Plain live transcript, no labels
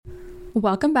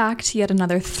Welcome back to yet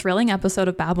another thrilling episode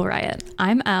of Babble Riot.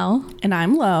 I'm Elle. And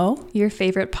I'm Lo. Your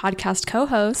favorite podcast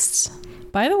co-hosts.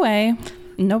 By the way,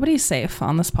 nobody's safe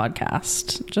on this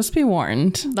podcast. Just be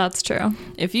warned. That's true.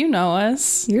 If you know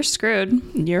us, you're screwed.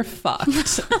 You're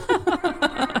fucked.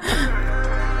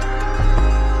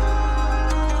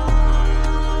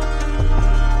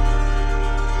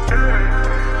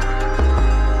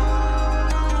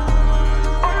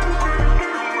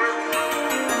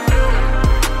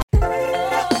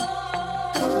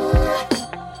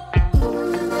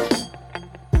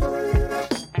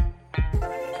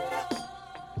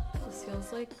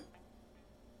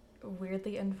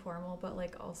 Weirdly informal, but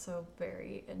like also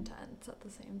very intense at the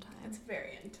same time. It's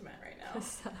very intimate right now. The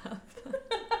setup.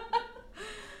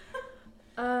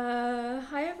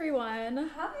 Hi everyone.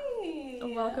 Hi.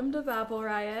 Welcome to Babble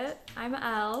Riot. I'm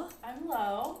Elle. I'm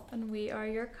Lo. And we are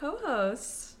your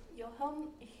co-hosts. You'll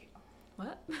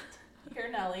What?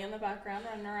 hear Nelly in the background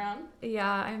running around.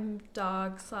 Yeah, I'm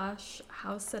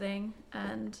dog/house sitting,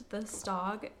 and this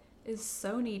dog is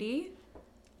so needy.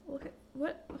 Look at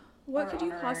what could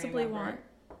you possibly want?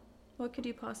 What could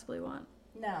you possibly want?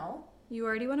 No. You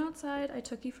already went outside. I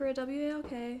took you for a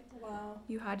WALK. Wow.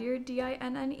 You had your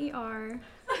DINNER.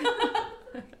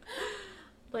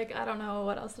 Like, I don't know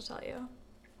what else to tell you.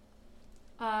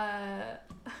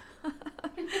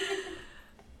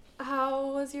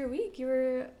 How was your week? You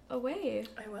were away.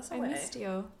 I was away. I missed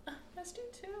you. I missed you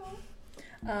too.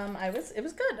 It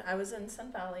was good. I was in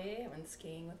Sun Valley. I went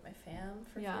skiing with my fam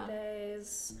for 3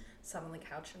 days. Sat on the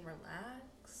couch and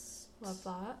relaxed. Love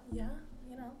that. Yeah,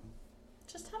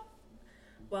 just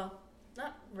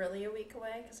not really a week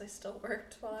away because I still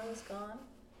worked while I was gone.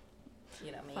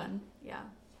 You know me. Fun, yeah.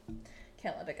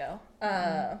 Can't let it go.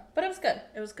 But it was good.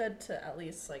 It was good to at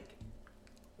least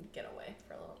get away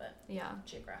for a little bit. Yeah.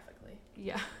 Geographically.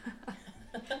 Yeah.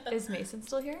 Is Mason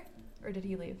still here, or did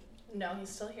he leave? No, he's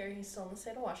still here. He's still in the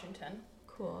state of Washington.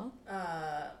 Cool.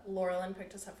 Laurelyn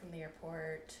picked us up from the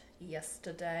airport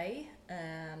yesterday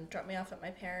and dropped me off at my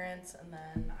parents', and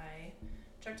then I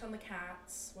checked on the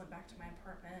cats, went back to my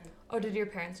apartment. Oh, did your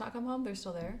parents not come home? They're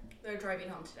still there? They're driving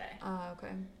home today.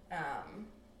 Okay.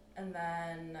 And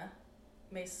then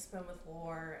Mason's been with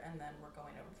Lore, and then we're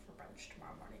going over for brunch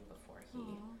tomorrow morning before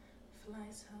he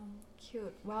flies home.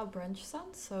 Cute. Wow, brunch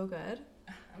sounds so good.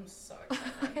 I'm so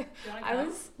excited. You wanna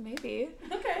come? Maybe.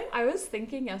 Okay. I was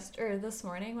thinking this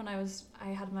morning when I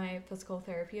had my physical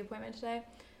therapy appointment today,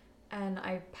 and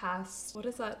I passed, what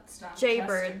is that?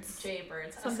 Jaybirds.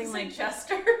 Jaybirds. Something like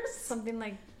Jesters. Something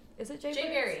like, is it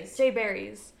Jaybirds? Jayberries.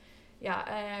 Jayberries. Yeah,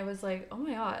 and I was like, oh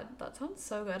my god, that sounds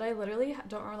so good. I literally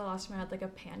don't remember the last time I had like a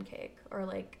pancake or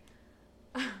like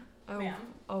a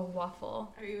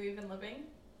waffle. Are you even living?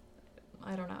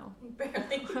 I don't know.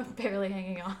 Barely. Barely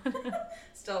hanging on.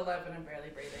 Still living and barely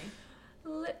breathing.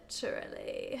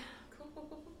 Literally.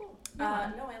 Cool.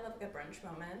 Yeah. No, I love a good brunch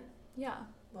moment. Yeah.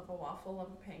 Love a waffle,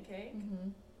 love a pancake. Mm-hmm.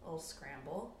 A little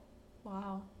scramble.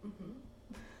 Wow. Mm-hmm.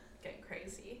 Getting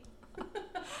crazy.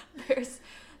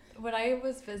 When I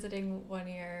was visiting one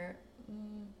year,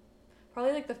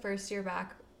 probably like the first year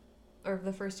back, or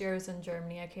the first year I was in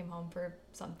Germany, I came home for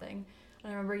something.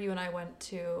 And I remember you and I went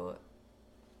to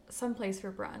some place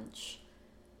for brunch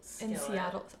in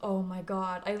Seattle. Oh my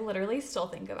god, I literally still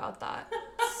think about that.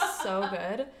 So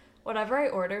good. Whatever I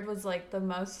ordered was like the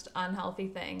most unhealthy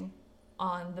thing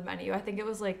on the menu. I think it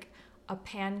was like a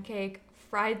pancake,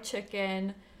 fried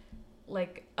chicken,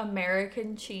 like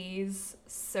American cheese,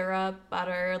 syrup,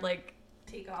 butter, like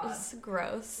Tea God. It's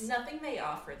gross. Nothing they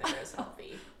offer there is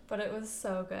healthy. But it was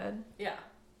so good. Yeah.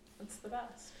 It's the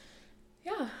best.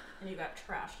 Yeah. And you got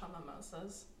trashed on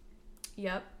mimosas.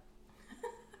 Yep.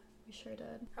 We sure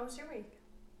did. How was your week?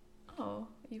 Oh,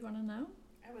 you want to know?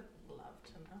 I would love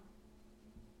to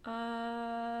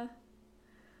know.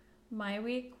 My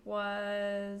week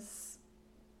was,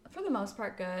 for the most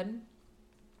part, good.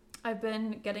 I've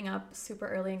been getting up super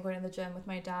early and going to the gym with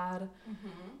my dad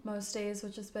most days,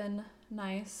 which has been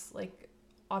nice. Like,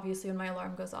 obviously, when my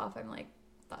alarm goes off, I'm like,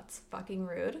 that's fucking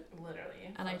rude.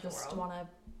 Literally. And I just want to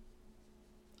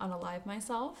unalive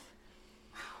myself.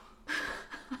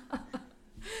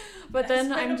 But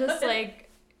then I'm just like,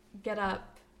 get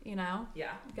up,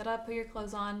 Yeah. Get up, put your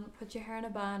clothes on, put your hair in a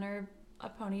bun or a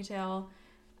ponytail,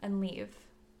 and leave,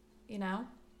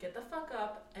 Get the fuck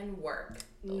up and work.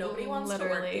 Nobody wants to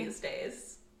work these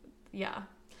days. Yeah.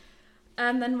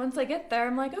 And then once I get there,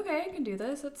 I'm like, okay, I can do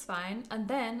this. It's fine. And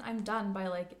then I'm done by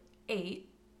like 8,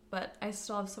 but I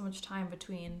still have so much time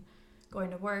between going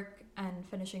to work and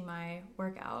finishing my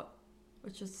workout,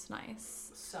 which is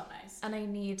nice. So nice. And I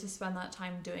need to spend that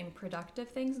time doing productive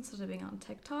things instead of being on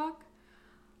TikTok.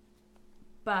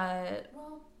 But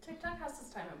Well, TikTok has its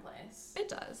time and place. it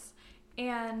does.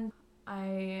 And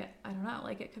I don't know,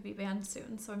 like it could be banned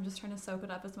soon, so I'm just trying to soak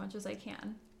it up as much as I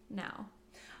can now.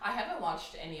 I haven't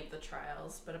watched any of the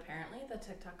trials, but apparently the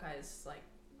TikTok guy is like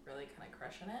really kind of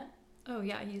crushing it. Oh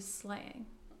yeah, he's slaying.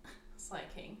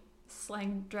 Slaying.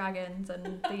 Slaying dragons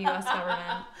and the US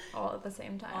government all at the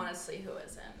same time. Honestly, who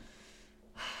isn't?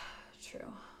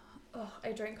 True. Ugh,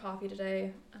 I drank coffee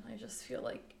today and I just feel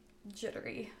like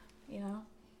jittery, you know?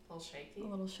 A little shaky. A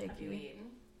little shaky. Have you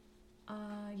eaten?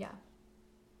 Yeah.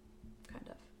 Kind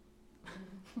of.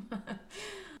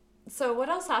 So what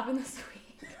else happened this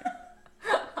week?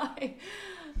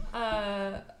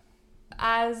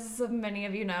 As many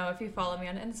of you know, if you follow me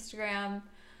on Instagram,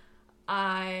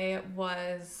 I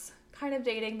was kind of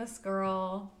dating this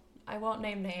girl. I won't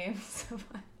name names,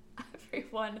 but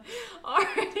everyone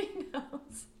already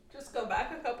knows. Just go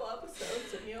back a couple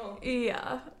episodes and you'll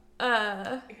hear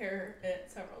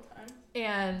it several times.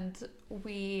 And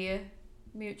we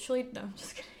mutually, no, I'm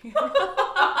just kidding.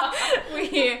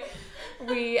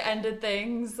 we ended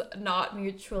things not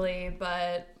mutually,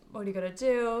 but what are you gonna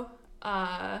do?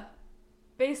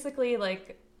 Basically,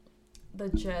 like, the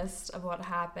gist of what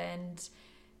happened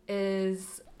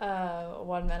is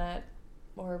 1 minute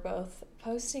we're both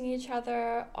posting each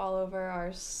other all over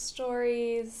our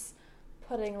stories,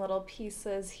 putting little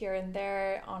pieces here and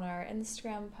there on our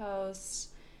Instagram posts,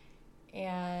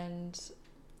 and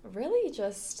really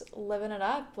just living it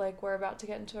up like we're about to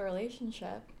get into a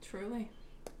relationship. Truly.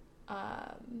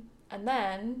 And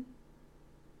then,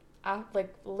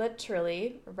 like,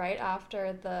 literally right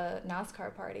after the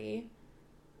NASCAR party,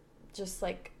 just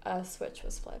like a switch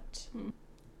was flipped.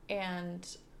 And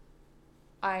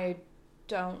I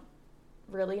don't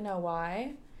really know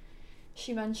why.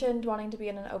 She mentioned wanting to be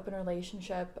in an open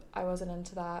relationship. I wasn't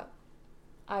into that.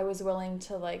 I was willing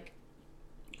to like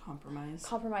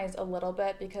compromise a little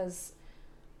bit because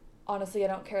honestly I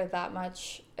don't care that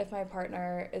much if my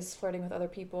partner is flirting with other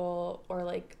people or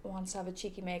like wants to have a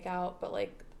cheeky makeout, but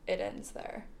like it ends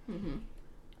there.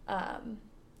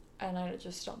 And I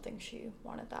just don't think she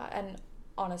wanted that. And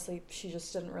honestly, she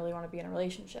just didn't really want to be in a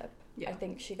relationship. Yeah. I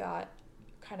think she got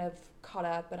kind of caught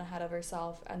up and ahead of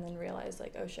herself and then realized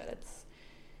like, oh shit, it's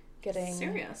getting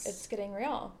serious. It's getting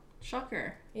real.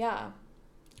 Shocker. Yeah.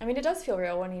 I mean, it does feel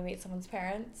real when you meet someone's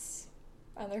parents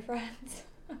and their friends.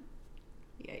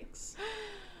 Yikes.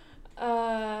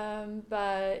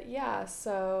 But yeah,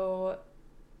 so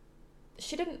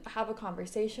she didn't have a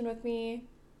conversation with me.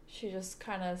 She just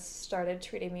kind of started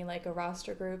treating me like a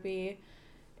roster groupie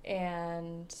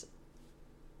and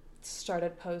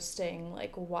started posting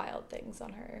like wild things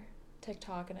on her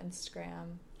TikTok and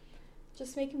Instagram,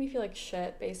 just making me feel like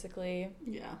shit, basically.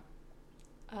 Yeah.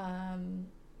 And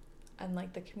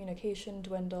like the communication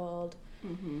dwindled.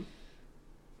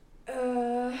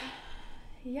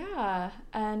 Yeah.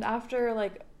 And after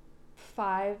like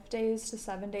 5 days to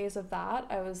 7 days of that,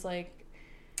 I was like,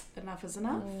 enough is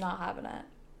enough. Not having it.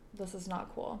 This is not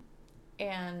cool.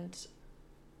 And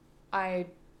I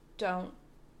don't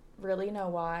really know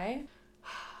why.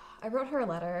 I wrote her a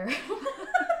letter.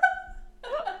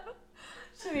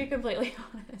 To be completely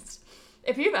honest.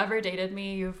 If you've ever dated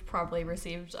me, you've probably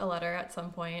received a letter at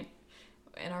some point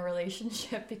in our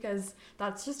relationship because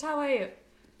that's just how I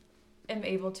am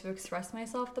able to express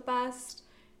myself the best.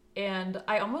 And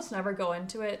I almost never go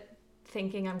into it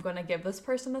thinking I'm going to give this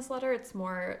person this letter. It's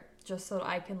more just so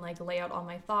I can like lay out all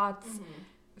my thoughts,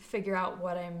 figure out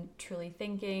what I'm truly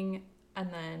thinking,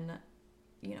 and then,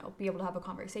 you know, be able to have a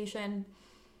conversation.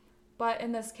 But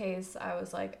in this case, I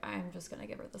was like, I'm just going to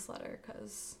give her this letter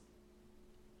because...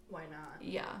 why not?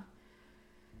 Yeah.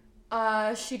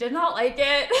 She did not like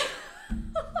it.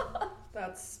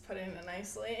 That's putting it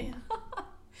nicely.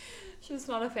 She was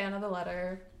not a fan of the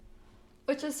letter,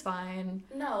 which is fine.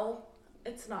 No,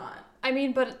 it's not. I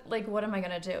memean, but like, what am I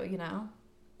going to do, you know?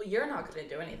 Well, you're not going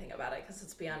to do anything about it because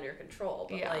it's beyond your control.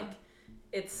 But yeah. Like,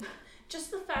 it's just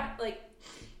the fact, like,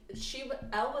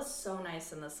 Elle was so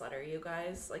nice in this letter, you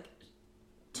guys. Like,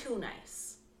 too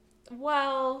nice.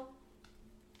 Well,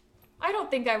 I don't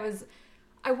think I was,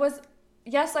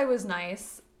 yes, I was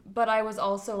nice, but I was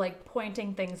also like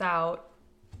pointing things out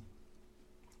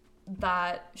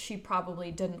that she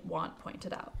probably didn't want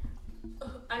pointed out.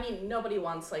 I mean, nobody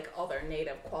wants like all their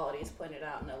native qualities pointed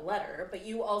out in a letter, but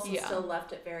you also still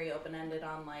left it very open-ended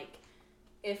on like,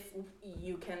 if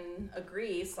you can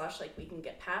agree / like we can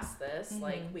get past this,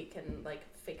 like we can like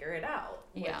figure it out.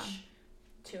 Which,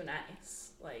 too nice.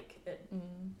 Like it,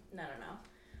 no.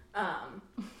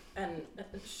 And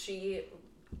she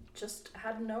just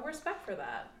had no respect for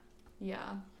that.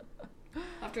 Yeah.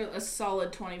 After a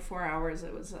solid 24 hours,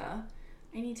 it was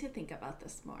I need to think about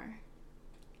this more.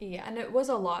 Yeah, and it was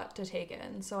a lot to take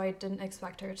in, so I didn't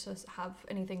expect her to have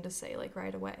anything to say, like,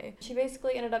 right away. She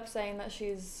basically ended up saying that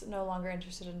she's no longer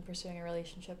interested in pursuing a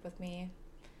relationship with me.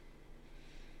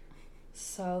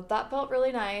 So that felt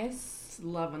really nice.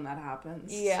 Love when that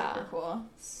happens. Yeah. Super cool.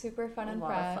 Super fun and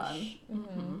fresh. A lot of fun.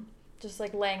 Mm-hmm. Just,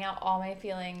 like, laying out all my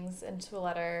feelings into a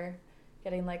letter,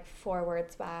 getting, like, 4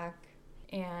 words back.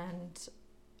 And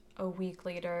a week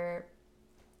later,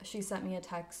 she sent me a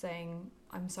text saying,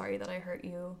 I'm sorry that I hurt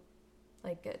you.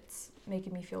 Like, it's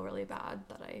making me feel really bad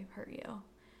that I hurt you.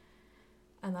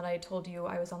 And that I told you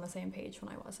I was on the same page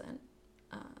when I wasn't.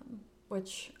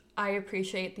 Which I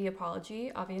appreciate the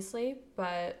apology, obviously,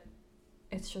 but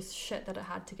it's just shit that it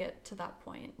had to get to that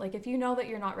point. Like, if you know that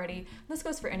you're not ready, this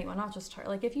goes for anyone, not just her.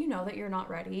 Like, if you know that you're not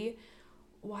ready,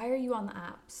 why are you on the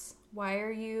apps? Why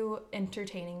are you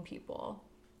entertaining people?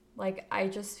 Like, I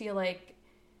just feel like,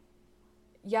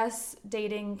 yes,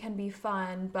 dating can be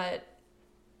fun, but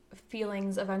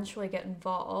feelings eventually get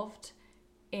involved.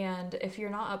 And if you're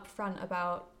not upfront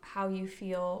about how you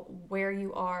feel, where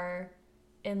you are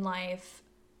in life,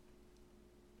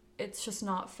 it's just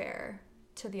not fair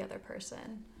to the other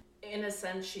person. In a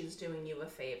sense, she's doing you a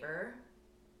favor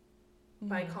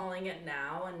by calling it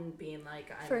now and being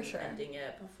like, I'm ending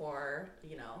it before,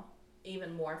 you know,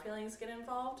 even more feelings get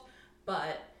involved.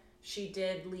 But she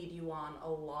did lead you on a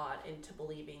lot into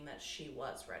believing that she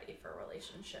was ready for a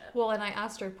relationship. Well, and I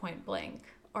asked her point blank,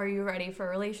 are you ready for a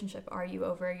relationship? Are you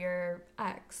over your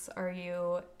ex? Are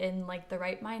you in, like, the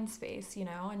right mind space, you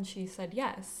know? And she said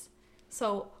yes.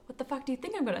 So what the fuck do you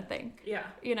think I'm gonna think? Yeah.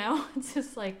 You know? It's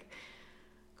just, like,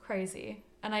 crazy.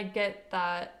 And I get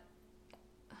that,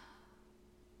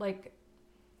 like,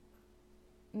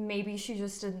 maybe she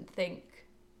just didn't think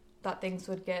that things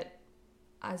would get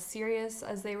as serious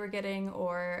as they were getting,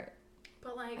 or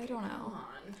but, like, I don't know. Come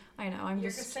on. I know.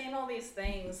 You're just saying all these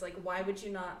things. Like, why would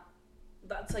you not?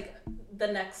 That's like the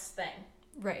next thing.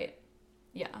 Right.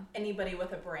 Yeah. Anybody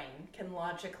with a brain can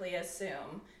logically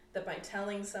assume that by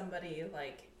telling somebody,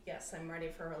 like, yes, I'm ready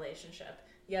for a relationship.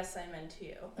 Yes, I'm into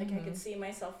you. Like, I could see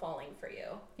myself falling for you.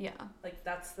 Yeah. Like,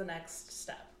 that's the next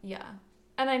step. Yeah.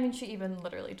 And I mean, she even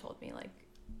literally told me, like,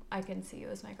 I can see you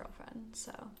as my girlfriend.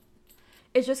 So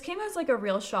it just came as, like, a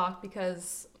real shock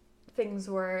because things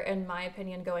were, in my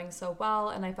opinion, going so well.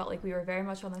 And I felt like we were very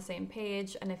much on the same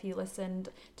page. And if you listened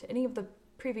to any of the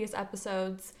previous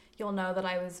episodes, you'll know that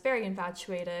I was very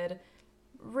infatuated,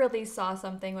 really saw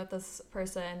something with this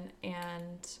person,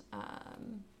 and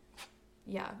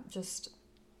just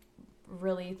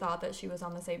really thought that she was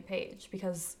on the same page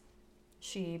because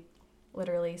she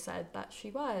literally said that she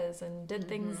was and did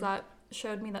things that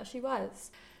showed me that she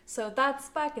was. So that's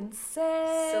fucking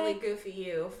sick. Silly goofy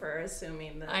you for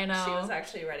assuming that she was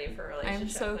actually ready for a relationship. I'm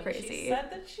so when crazy. She said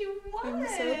that she was. I'm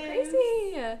so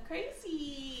crazy.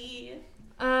 Crazy.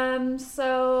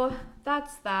 So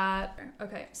that's that.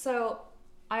 Okay, so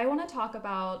I want to talk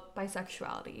about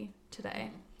bisexuality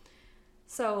today.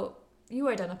 So you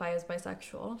identify as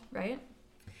bisexual, right?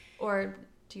 Or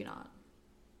do you not?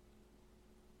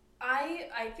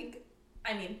 I think,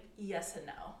 I mean, yes and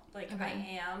no. Like, Okay.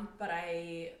 I am, but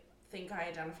I think I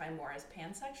identify more as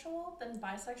pansexual than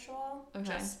bisexual. Okay.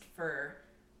 Just for,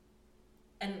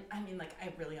 and I mean, like,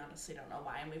 I really honestly don't know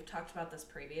why. And we've talked about this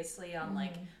previously on,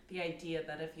 like, the idea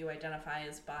that if you identify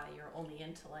as bi, you're only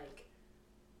into, like,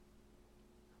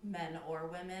 men or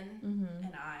women.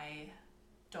 And I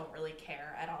don't really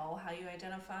care at all how you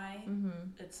identify.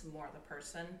 It's more the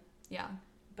person. Yeah.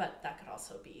 But that could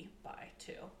also be bi,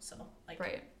 too. So, like...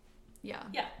 Right. Yeah.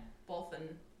 Yeah, both in...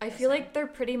 I feel like they're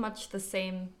pretty much the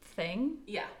same thing.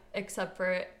 Yeah. Except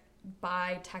for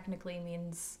bi technically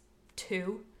means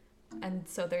 2. And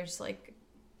so there's, like,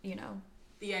 you know...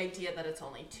 The idea that it's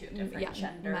only 2 different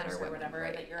genders or whatever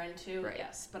that you're into. Right.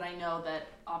 Yes, but I know that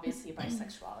obviously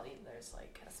bisexuality, there's,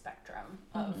 like, a spectrum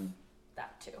of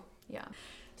that, too. Yeah.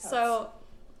 So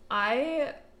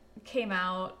I came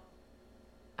out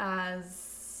as...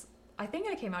 I think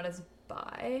I came out as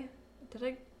bi. Did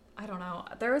I? I don't know.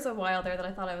 There was a while there that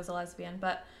I thought I was a lesbian,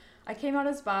 but I came out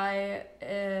as bi,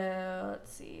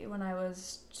 let's see, when I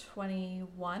was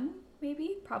 21,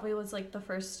 maybe? Probably was, like, the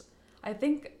first... I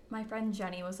think my friend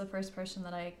Jenny was the first person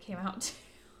that I came out to.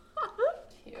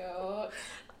 Cute.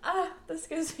 This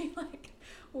gives me, like,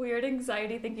 weird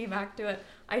anxiety thinking back to it.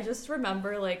 I just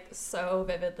remember, like, so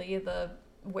vividly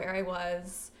where I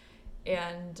was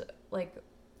and, like,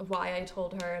 why I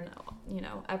told her and, you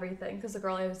know, everything. Because the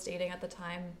girl I was dating at the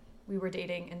time, we were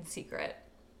dating in secret.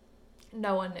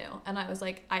 No one knew. And I was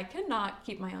like, I cannot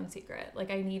keep my own secret. Like,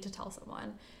 I need to tell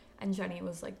someone. And Jenny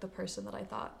was, like, the person that I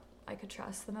thought I could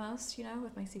trust the most, you know,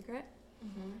 with my secret.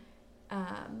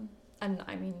 And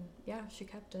I mean, yeah, she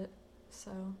kept it.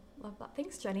 So love that.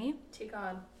 Thanks, Jenny.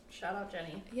 God. Shout out,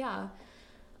 Jenny. Yeah.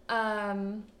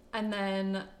 And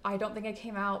then I don't think I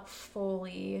came out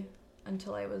fully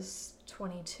until I was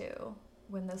 22,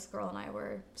 when this girl and I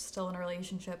were still in a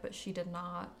relationship, but she did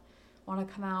not want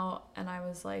to come out. And I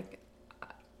was like,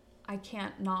 I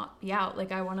can't not be out.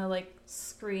 Like, I want to like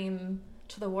scream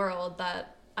to the world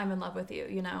that I'm in love with you,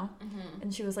 you know? Mm-hmm.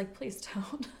 And she was like, please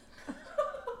don't.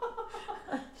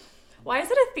 Why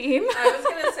is it a theme? I was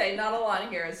going to say, not a lot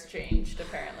here has changed,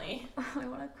 apparently. I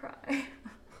want to cry.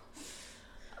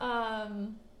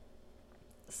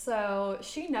 So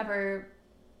she never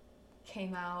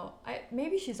came out.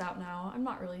 Maybe she's out now. I'm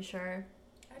not really sure.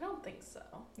 I don't think so.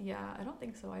 Yeah, I don't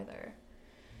think so either.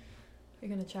 Are you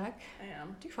going to check? I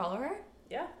am. Do you follow her?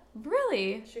 Yeah.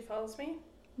 Really? She follows me?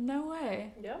 No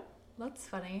way. Yep. That's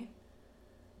funny.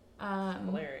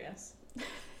 Hilarious.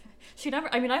 She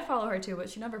never, I mean, I follow her too, but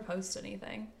she never posts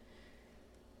anything.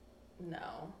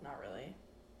 No, not really.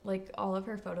 Like, all of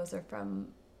her photos are from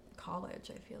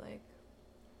college, I feel like.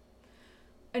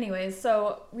 Anyways,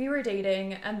 so we were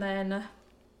dating, and then,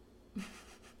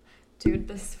 dude,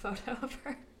 this photo of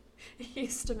her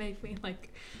used to make me,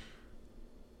 like,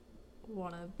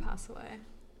 want to pass away.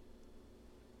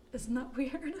 Isn't that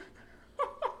weird?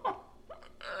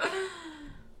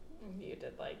 You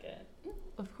did like it.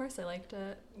 Of course I liked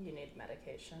it. You need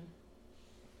medication.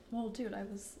 Well, dude, I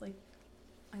was, like,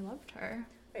 I loved her.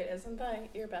 Wait, isn't that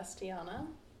your bestie, Anna?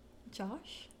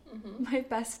 Josh? Mm-hmm. My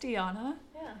bestie, Anna?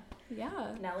 Yeah.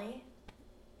 Yeah. Nelly,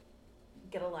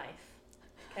 get a life,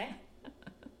 okay?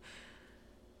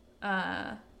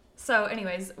 So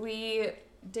anyways, we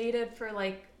dated for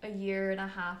like a year and a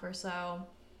half or so.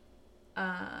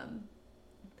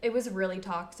 It was really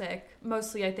toxic,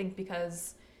 mostly I think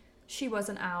because she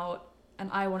wasn't out and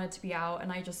I wanted to be out,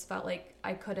 and I just felt like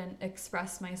I couldn't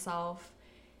express myself.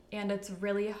 And it's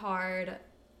really hard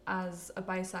as a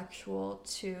bisexual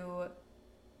to,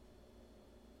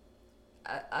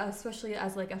 especially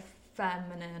as like a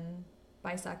feminine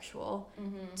bisexual,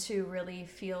 to really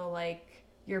feel like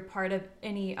you're part of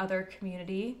any other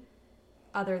community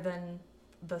other than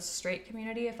the straight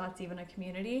community, if that's even a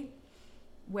community,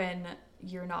 when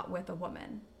you're not with a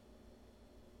woman.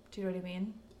 Do you know what I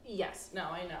mean? Yes, no,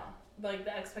 I know. Like,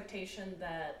 the expectation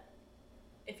that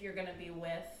if you're gonna be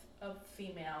with a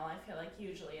female, I feel like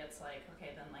usually it's like,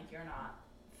 okay, then like you're not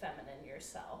feminine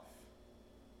yourself,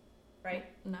 right?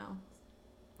 No,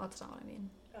 that's not what I mean.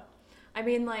 Oh. I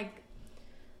mean, like,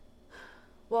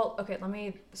 well, okay, let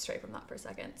me stray from that for a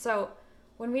second. So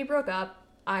when we broke up,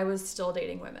 I was still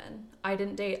dating women. I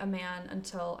didn't date a man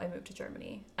until I moved to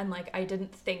Germany. And like, I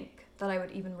didn't think that I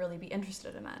would even really be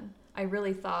interested in men. I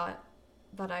really thought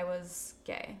that I was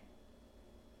gay.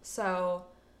 So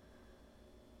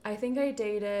I think I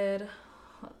dated,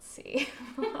 let's see.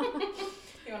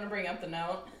 You want to bring up the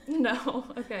note? No,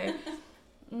 okay.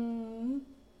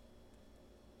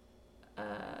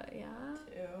 Yeah.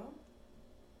 2,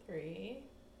 3,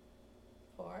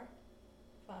 4,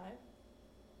 5,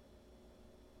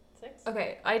 6.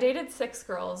 Okay, I dated 6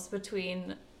 girls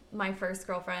between my first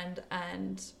girlfriend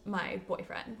and my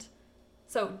boyfriend.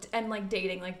 So, and like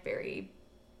dating like very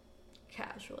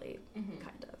casually,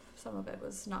 kind of. Some of it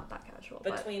was not that casual.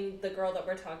 Between the girl that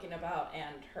we're talking about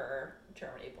and her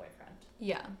Germany boyfriend.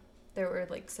 Yeah, there were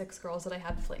like 6 girls that I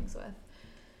had flings with.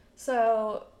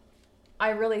 So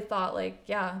I really thought like,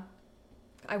 yeah,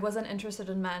 I wasn't interested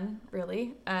in men,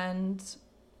 really. And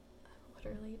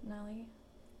literally, Nelly,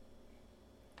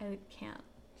 I can't.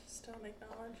 Just don't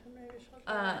acknowledge him, maybe she'll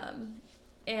try.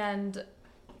 And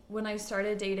when I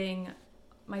started dating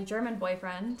my German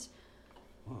boyfriend,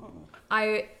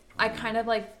 I kind of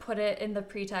like put it in the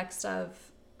pretext of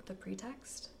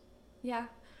yeah,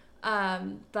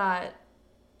 that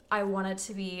I wanted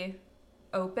to be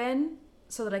open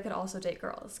so that I could also date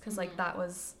girls, because like that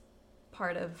was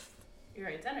part of your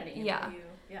identity. Yeah.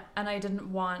 Yeah. And I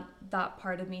didn't want that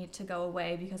part of me to go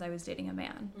away because I was dating a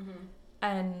man.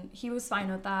 And he was fine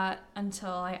with that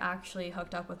until I actually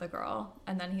hooked up with a girl.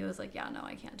 And then he was like, yeah, no,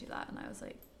 I can't do that. And I was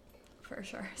like, for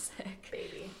sure, sick.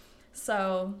 Baby.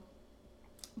 So,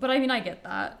 but I mean, I get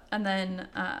that. And then,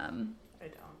 I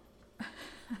don't.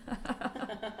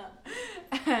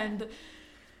 and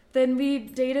then we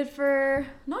dated for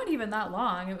not even that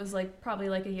long. It was like probably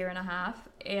like a year and a half.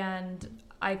 And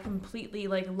I completely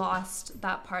like lost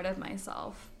that part of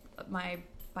myself, my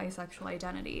bisexual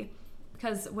identity.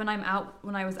 Because when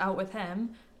I was out with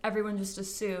him, everyone just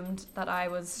assumed that I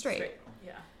was straight.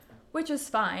 Yeah. Which is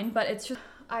fine, but it's just,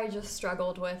 I just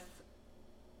struggled with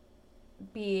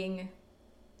being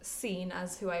seen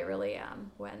as who I really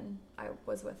am when I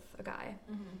was with a guy.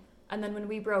 And then when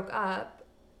we broke up,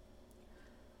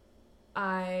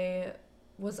 I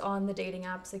was on the dating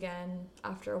apps again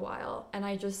after a while, and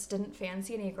I just didn't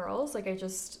fancy any girls. Like,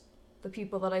 the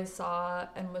people that I saw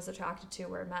and was attracted to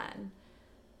were men.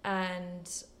 And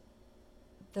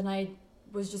then I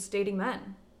was just dating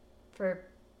men for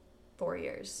 4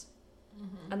 years.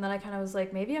 And then I kind of was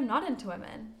like, maybe I'm not into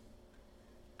women.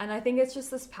 And I think it's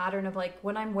just this pattern of, like,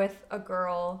 when I'm with a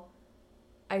girl,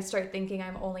 I start thinking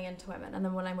I'm only into women. And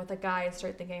then when I'm with a guy, I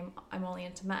start thinking I'm only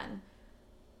into men.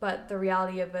 But the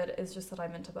reality of it is just that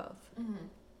I'm into both.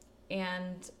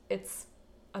 And it's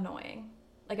annoying.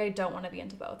 Like, I don't want to be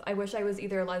into both. I wish I was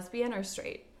either lesbian or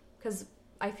straight. Because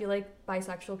I feel like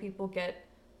bisexual people get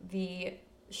the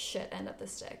shit end of the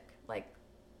stick. Like,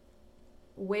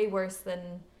 way worse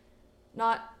than...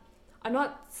 I'm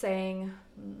not saying...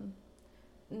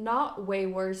 not way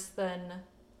worse than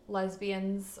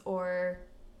lesbians or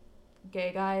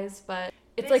gay guys, but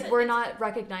it's like we're not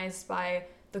recognized by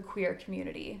the queer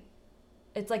community.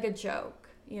 It's like a joke,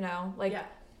 you know? Like,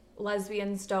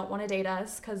 lesbians don't want to date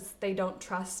us because they don't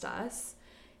trust us,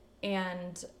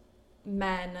 and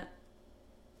men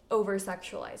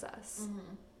over-sexualize us.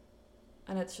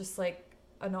 And it's just, like,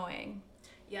 annoying.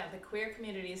 Yeah, the queer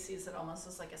community sees it almost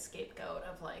as, like, a scapegoat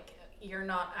of, like, you're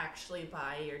not actually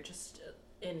bi, you're just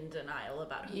in denial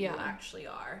about who you actually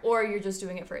are. Or you're just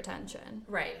doing it for attention.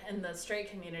 Right, and the straight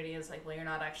community is like, well, you're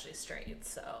not actually straight,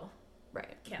 so...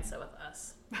 Right. Can't sit with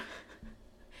us.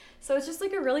 So it's just,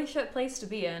 like, a really shit place to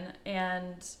be in,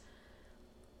 and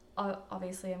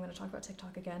obviously I'm going to talk about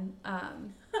TikTok again.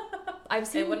 I've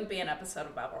seen... It wouldn't be an episode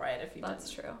of Babble Right if you didn't.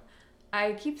 That's true.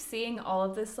 I keep seeing all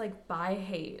of this, like, bi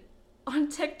hate on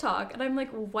TikTok, and I'm like,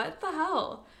 what the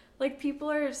hell? Like, people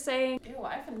are saying... Ew,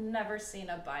 I've never seen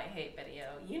a bi hate video.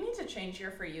 You need to change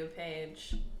your For You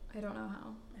page. I don't know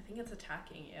how. I think it's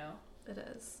attacking you. It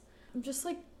is. I'm just,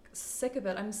 like, sick of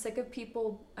it. I'm sick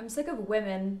of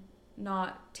women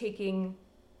not taking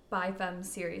bi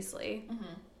femmes seriously.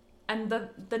 And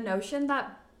the notion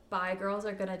that bi girls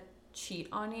are gonna cheat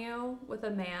on you with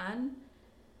a man,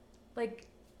 like,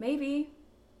 maybe.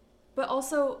 But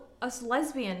also, a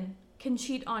lesbian can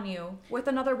cheat on you with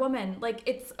another woman. Like,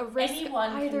 it's a risk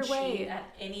Anyone either can way. Cheat at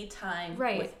any time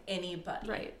with anybody.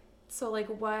 Right. So, like,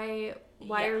 why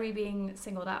are we being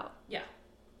singled out? Yeah.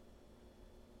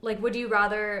 Like, would you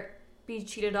rather be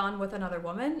cheated on with another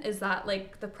woman? Is that,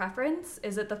 like, the preference?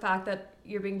 Is it the fact that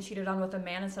you're being cheated on with a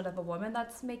man instead of a woman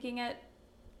that's making it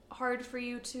hard for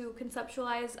you to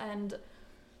conceptualize? And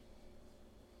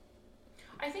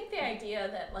I think the idea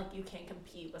that, like, you can't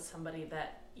compete with somebody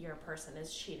that your person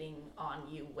is cheating on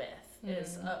you with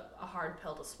is a hard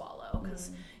pill to swallow,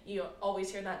 because you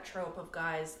always hear that trope of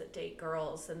guys that date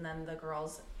girls and then the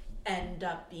girls end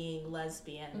up being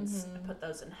lesbians. I put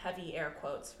those in heavy air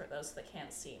quotes for those that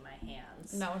can't see my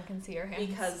hands. No one can see your hands.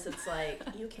 Because it's like,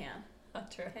 you can.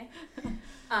 That's true. Okay.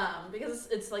 Because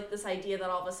it's like this idea that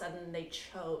all of a sudden they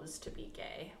chose to be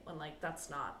gay, when, like, that's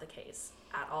not the case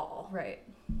at all. Right.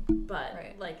 But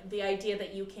like, the idea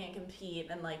that you can't compete,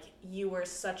 and, like, you were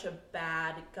such a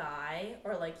bad guy,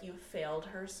 or, like, you failed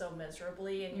her so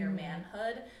miserably in your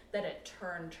manhood that it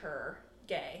turned her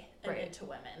gay and into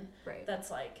women. Right.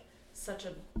 That's, like, such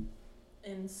a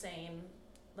insane,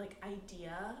 like,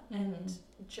 idea and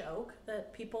joke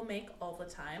that people make all the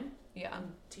time. Yeah.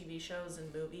 On TV shows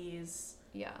and movies.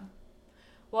 Yeah.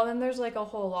 Well, then there's, like, a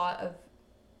whole lot of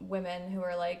women who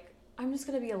are like, I'm just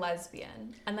gonna be a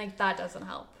lesbian, and, like, that doesn't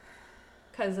help,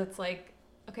 because it's like,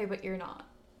 okay, but you're not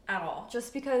at all.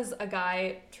 Just because a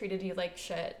guy treated you like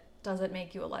shit doesn't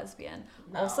make you a lesbian.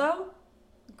 No. Also,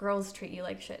 girls treat you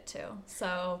like shit too,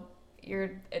 so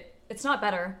it's not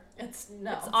better. It's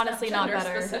honestly not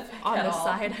better on this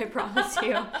side. I promise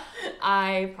you.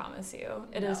 I promise you,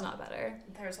 it is not better.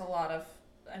 There's a lot of,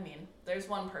 there's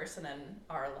one person in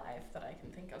our life that I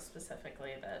can think of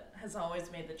specifically that has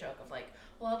always made the joke of, like,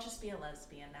 well, I'll just be a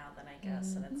lesbian now then, I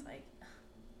guess. And it's like,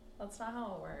 that's not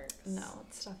how it works. No,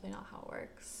 it's definitely not how it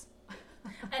works.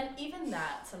 And even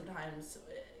that sometimes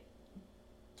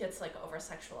gets, like,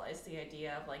 over-sexualized, the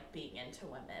idea of, like, being into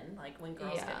women. Like, when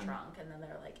girls get drunk and then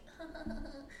they're like,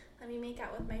 let me make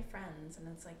out with my friends. And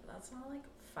it's like, that's not, like,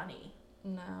 funny.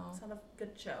 No. It's not a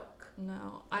good joke.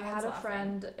 No. I had a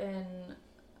friend in...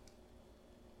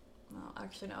 Well,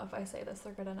 actually, no. If I say this,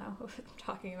 they're going to know who I'm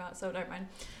talking about, so never mind.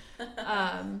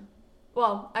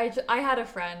 Well, I had a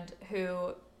friend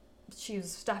who... She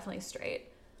was definitely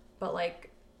straight, but,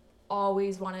 like,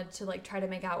 always wanted to, like, try to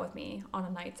make out with me on a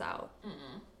nights out.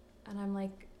 And I'm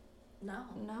like...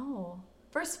 No.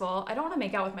 First of all, I don't want to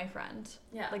make out with my friend.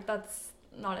 Yeah. Like, that's...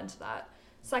 Not into that.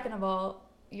 Second of all,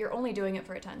 you're only doing it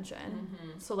for attention.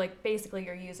 So, like, basically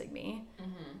you're using me.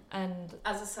 And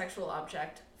as a sexual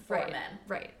object for men.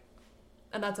 Right.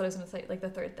 And that's what I was going to say. Like, the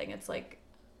third thing, it's like,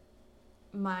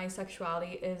 my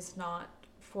sexuality is not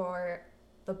for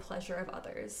the pleasure of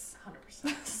others.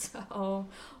 100%. So,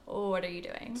 what are you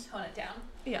doing? Tone it down.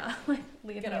 Yeah. Like,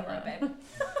 leave Get me over alone. it, babe.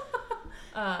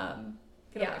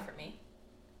 Get away from me.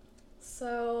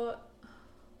 So,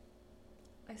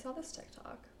 I saw this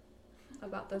TikTok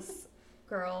about this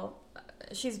girl.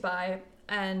 She's bi,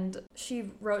 and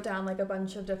she wrote down like a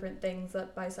bunch of different things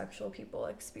that bisexual people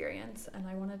experience, and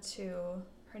I wanted to,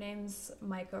 her name's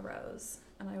Micah Rose,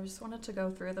 and I just wanted to go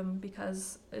through them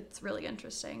because it's really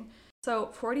interesting.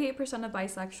 So 48% of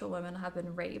bisexual women have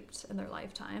been raped in their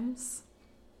lifetimes.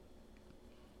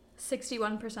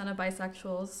 61% of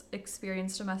bisexuals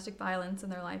experience domestic violence in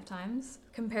their lifetimes.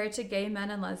 Compared to gay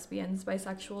men and lesbians,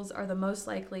 bisexuals are the most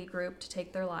likely group to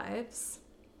take their lives.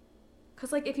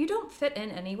 Because, like, if you don't fit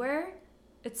in anywhere,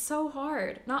 it's so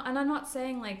hard. And I'm not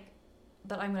saying, like,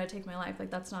 that I'm going to take my life. Like,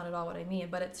 that's not at all what I mean.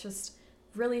 But it's just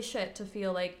really shit to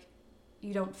feel like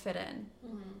you don't fit in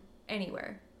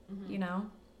anywhere, you know?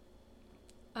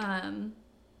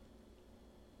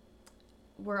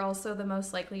 We're also the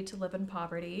most likely to live in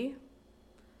poverty.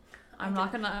 I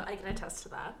can attest to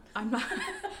that.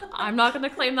 I'm not gonna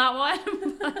claim that one.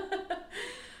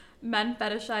 Men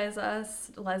fetishize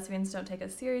us. Lesbians don't take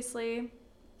us seriously.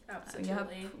 Absolutely.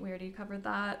 Yep, we already covered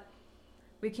that.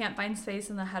 We can't find space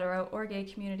in the hetero or gay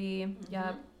community.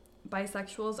 Yep.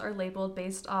 Bisexuals are labeled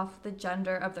based off the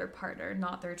gender of their partner,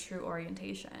 not their true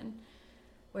orientation,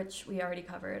 which we already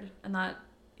covered. And that,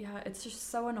 it's just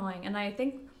so annoying. And I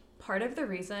think part of the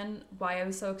reason why I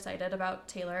was so excited about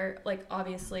Taylor, like,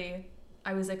 obviously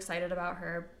I was excited about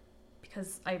her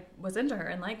because I was into her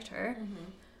and liked her,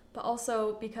 but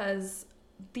also because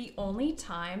the only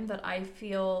time that I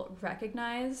feel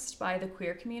recognized by the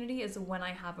queer community is when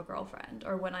I have a girlfriend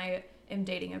or when I am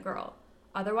dating a girl.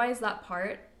 Otherwise, that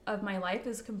part of my life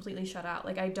is completely shut out.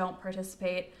 Like, I don't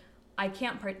participate. I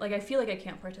feel like I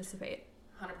can't participate.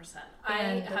 100%.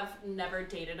 I have never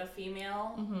dated a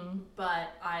female,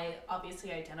 but I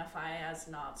obviously identify as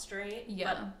not straight.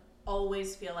 Yeah. But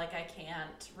always feel like I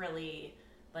can't really,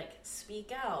 like,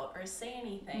 speak out or say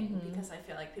anything because I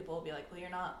feel like people will be like, well,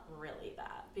 you're not really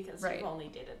that because you've only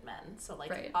dated men. So,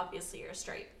 like, obviously you're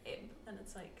straight, babe. And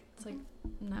it's like,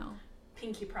 no.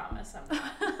 Pinky promise I'm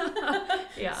not.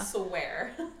 Yeah.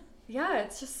 Swear. Yeah,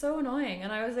 it's just so annoying.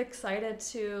 And I was excited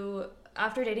to...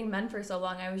 After dating men for so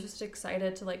long, I was just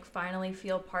excited to, like, finally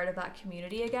feel part of that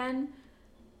community again.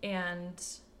 And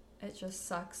it just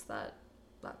sucks that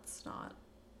that's not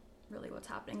really what's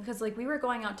happening. Because, like, we were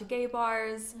going out to gay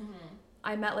bars.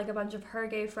 I met, like, a bunch of her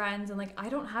gay friends. And, like, I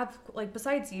don't have, like,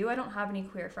 besides you, I don't have any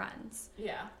queer friends.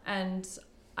 Yeah. And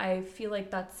I feel like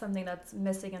that's something that's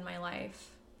missing in my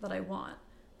life that I want.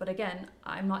 But again,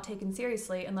 I'm not taken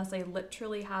seriously unless I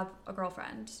literally have a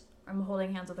girlfriend. I'm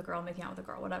holding hands with a girl, making out with a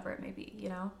girl, whatever it may be, you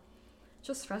know?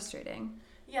 Just frustrating.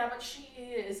 Yeah, but she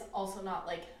is also not,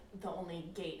 like, the only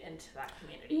gate into that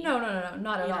community. No,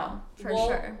 not at all. For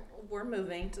sure. We're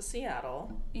moving to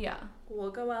Seattle. Yeah.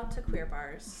 We'll go out to queer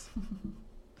bars.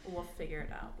 We'll figure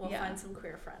it out. We'll find some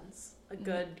queer friends. A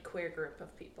good queer group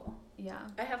of people. Yeah.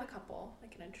 I have a couple. I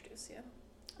can introduce you.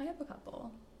 I have a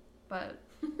couple. But,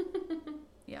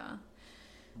 yeah.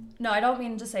 No, I don't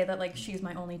mean to say that, like, she's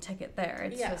my only ticket there.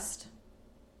 It's just,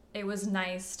 it was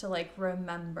nice to, like,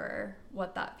 remember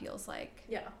what that feels like.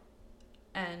 Yeah.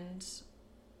 And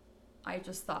I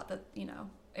just thought that, you know,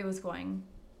 it was going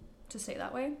to stay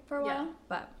that way for a while.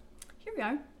 But here we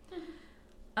are.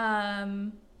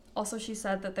 Also, she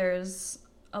said that there's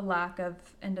a lack of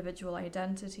individual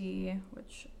identity,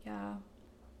 which,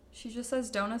 She just says,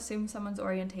 don't assume someone's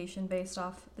orientation based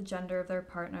off the gender of their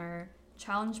partner.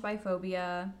 Challenge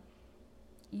biphobia,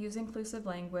 use inclusive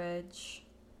language,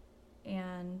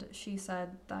 and she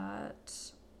said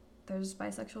that there's a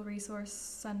bisexual resource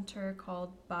center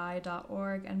called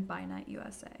bi.org and BiNet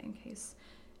USA in case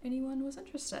anyone was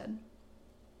interested.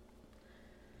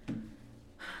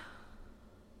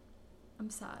 I'm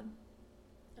sad.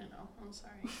 I know, I'm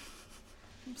sorry.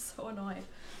 I'm so annoyed.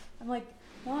 I'm like,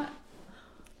 what?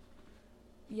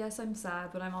 Yes, I'm sad,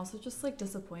 but I'm also just, like,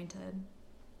 disappointed.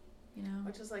 You know?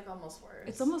 Which is, like, almost worse.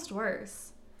 It's almost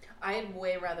worse. I'd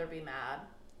way rather be mad.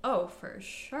 Oh, for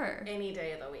sure. Any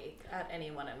day of the week at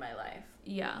anyone in my life.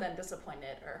 Yeah. Than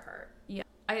disappointed or hurt. Yeah.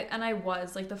 I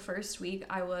was, like, the first week,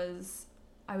 I was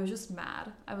just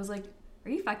mad. I was like,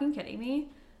 are you fucking kidding me?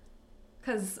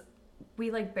 Because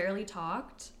we, like, barely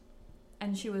talked,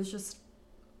 and she was just,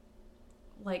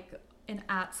 like, an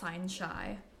 @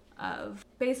 shy. of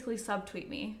basically subtweet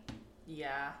me.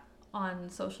 Yeah. On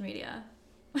social media.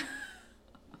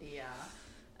 Yeah.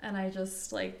 And I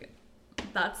just, like,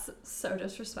 that's so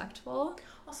disrespectful.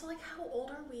 Also, like, how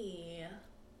old are we?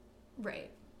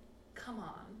 Right. Come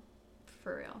on.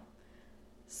 For real.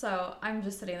 So I'm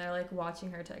just sitting there, like,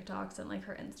 watching her TikToks and, like,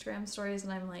 her Instagram stories,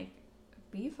 and I'm like,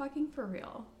 be fucking for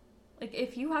real. Like,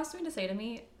 if you have something to say to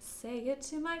me, say it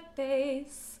to my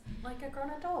face. Like a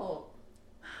grown adult.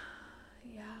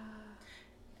 Yeah.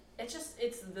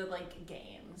 It's the, like,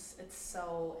 games. It's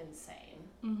so insane.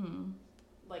 Mm-hmm.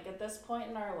 Like, at this point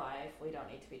in our life, we don't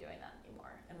need to be doing that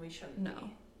anymore. And we shouldn't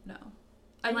be. No.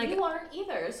 And like, you aren't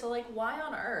either. So, like, why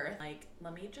on earth? Like,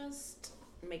 let me just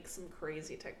make some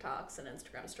crazy TikToks and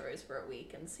Instagram stories for a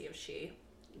week and see if she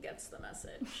gets the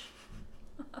message.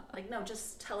 Like, no,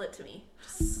 just tell it to me.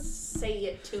 Just say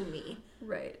it to me.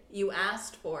 Right. You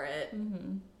asked for it.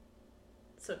 Mm-hmm.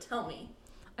 So tell me.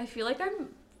 I feel like I'm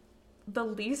the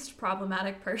least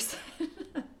problematic person.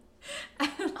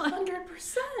 And, like,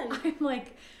 100%. I'm,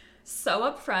 like, so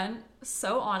upfront,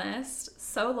 so honest,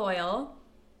 so loyal,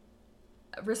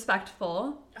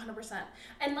 respectful. 100%.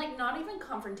 And, like, not even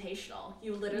confrontational.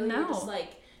 You literally were just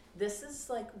like, this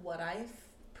is, like, what I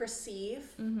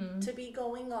perceive to be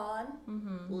going on.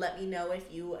 Mm-hmm. Let me know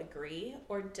if you agree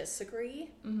or disagree.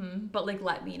 Mm-hmm. But, like,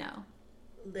 let me know.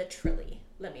 Literally,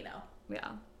 let me know.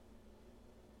 Yeah.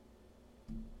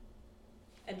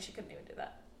 And she couldn't even do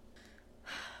that.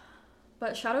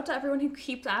 But shout out to everyone who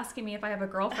keeps asking me if I have a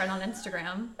girlfriend on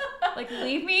Instagram. Like,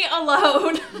 leave me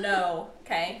alone. No,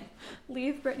 okay?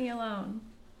 Leave Brittany alone.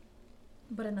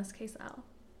 But in this case,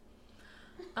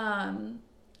 Elle.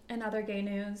 In other gay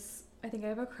news, I think I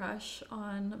have a crush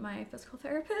on my physical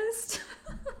therapist.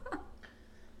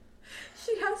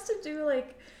 She has to do,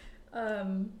 like,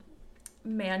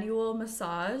 manual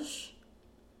massage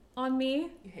on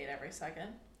me. You hate every second.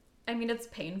 I mean, it's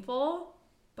painful,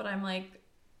 but I'm like,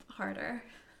 harder.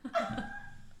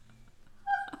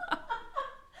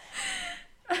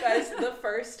 Guys, the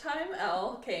first time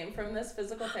Elle came from this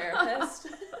physical therapist,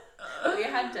 we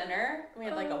had dinner. We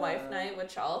had, like, a wife night with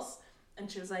Charles. And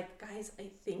she was like, guys,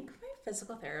 I think my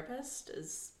physical therapist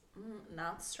is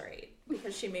not straight.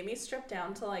 Because she made me strip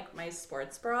down to, like, my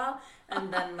sports bra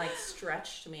and then, like,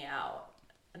 stretched me out.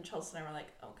 And Chelsea and I were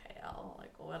like, okay, Elle,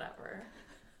 like, whatever.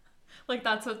 Like,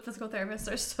 that's what physical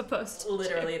therapists are supposed to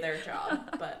Literally do. their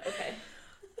job, but okay.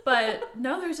 But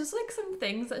no, there's just, like, some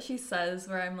things that she says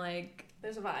where I'm like,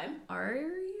 there's a vibe. Are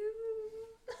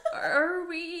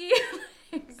we?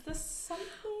 Is this something?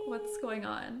 What's going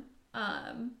on?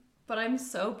 But I'm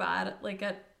so bad at, like,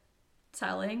 at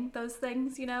telling those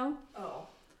things, you know? Oh.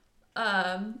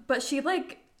 But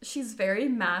she's very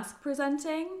mask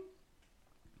presenting.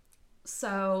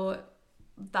 So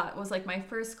that was, like, my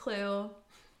first clue.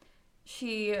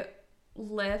 She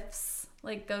lifts,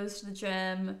 like, goes to the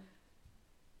gym.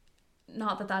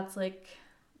 Not that that's, like,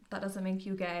 that doesn't make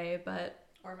you gay, but...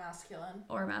 Or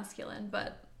masculine,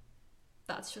 but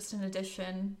that's just an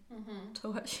addition to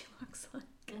what she looks like.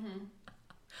 Mm-hmm.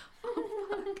 Oh,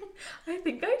 fuck. I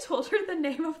think I told her the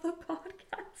name of the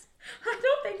podcast. I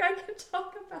don't think I can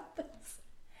talk about this.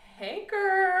 Hey,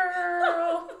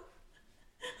 girl!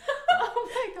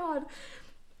 Oh my god.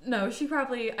 No, she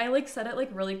probably... I, like, said it, like,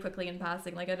 really quickly in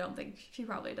passing. Like, I don't think... She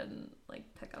probably didn't, like,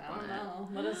 pick up on it. I don't know.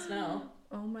 Let us know.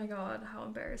 Oh my god, how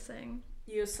embarrassing.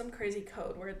 Use some crazy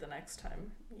code word the next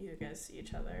time you guys see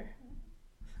each other.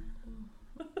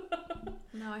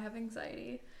 Now I have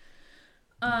anxiety.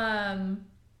 I've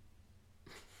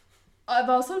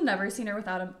also never seen her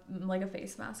without a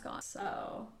face mask on.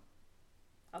 So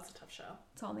that's a tough show.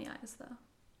 It's all in the eyes, though.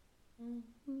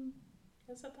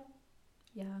 Is it though?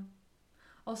 Yeah.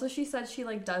 Also, she said she,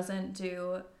 like, doesn't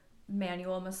do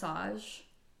manual massage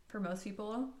for most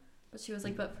people, but she was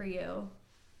like, but for you,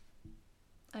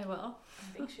 I will.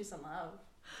 I think she's in love.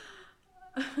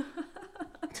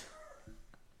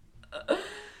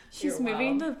 She's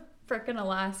moving to frickin'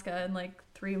 Alaska in, like,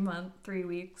 3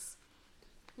 weeks.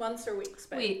 Months or weeks,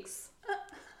 babe? Weeks.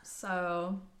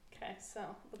 So... Okay, so...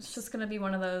 It's just gonna be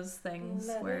one of those things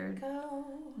where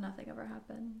nothing ever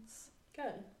happens.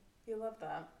 Good. You love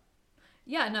that.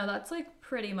 Yeah, no, that's, like,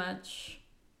 pretty much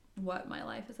what my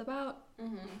life is about.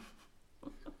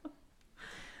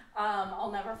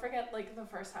 I'll never forget, like, the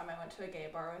first time I went to a gay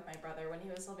bar with my brother when he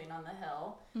was living on the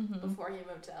hill before he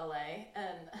moved to LA.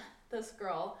 And this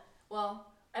girl, well,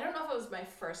 I don't know if it was my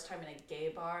first time in a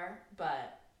gay bar,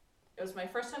 but it was my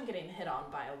first time getting hit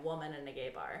on by a woman in a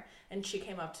gay bar. And she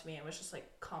came up to me and was just, like,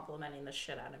 complimenting the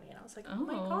shit out of me. And I was like, oh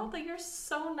my god, like, you're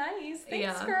so nice.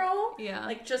 Thanks, girl. Yeah.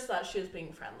 Like, just thought she was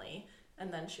being friendly.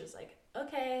 And then she was like,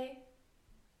 okay.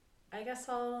 I guess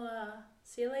I'll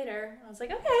see you later. I was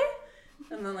like, okay.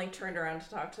 And then like turned around to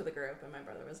talk to the group, and my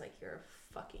brother was like, you're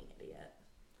a fucking idiot.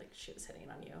 Like, she was hitting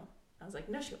on you. I was like,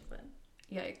 no, she wasn't.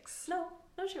 Yikes. No,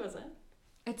 she wasn't.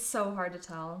 It's so hard to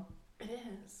tell. It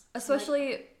is.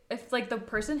 Especially if like the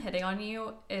person hitting on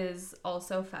you is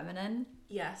also feminine.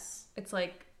 Yes. It's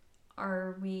like,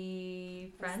 are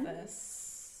we friends? What's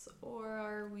this? Or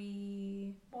are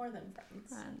we... More than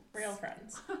friends. Real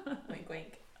friends. Wink,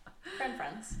 wink.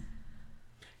 Friends.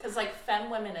 Because, like, femme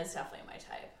women is definitely my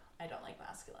type. I don't like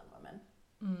masculine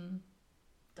women.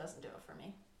 Doesn't do it for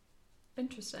me.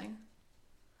 Interesting.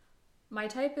 My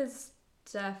type is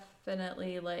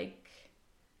definitely, like,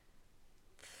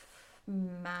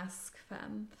 femme mask.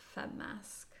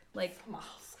 Like,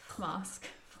 mask.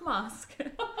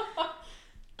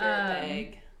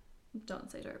 Dirtbag.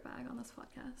 Don't say dirtbag on this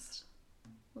podcast.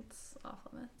 That's off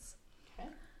limits. Okay.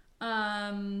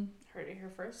 Heard it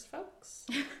here first, folks.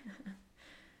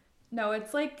 No,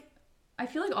 it's like, I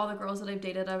feel like all the girls that I've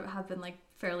dated have been like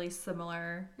fairly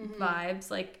similar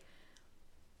vibes. Like,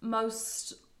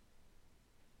 most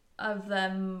of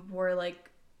them were like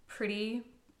pretty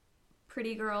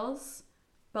girls,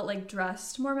 but like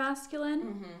dressed more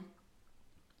masculine.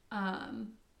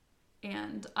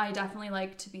 And I definitely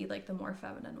like to be like the more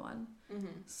feminine one.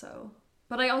 So,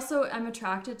 but I'm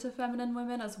attracted to feminine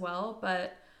women as well.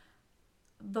 But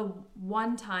the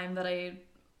one time that I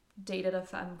dated a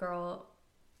femme girl,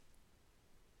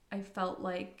 I felt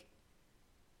like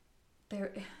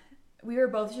we were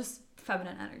both just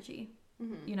feminine energy,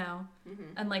 you know?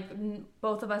 And like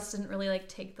both of us didn't really like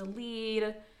take the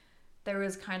lead. There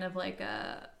was kind of like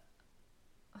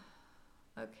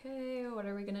okay, what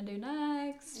are we gonna do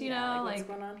next? You know, like what's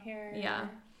going on here? Yeah.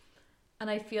 And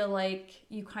I feel like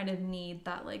you kind of need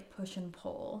that like push and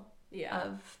pull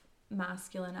of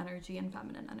masculine energy and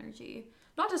feminine energy.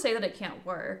 Not to say that it can't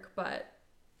work, but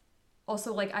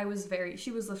also like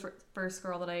she was the first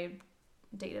girl that I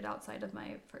dated outside of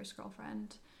my first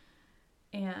girlfriend.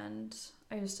 And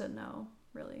I just didn't know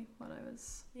really what I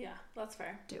was that's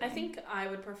fair. doing. I think I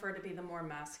would prefer to be the more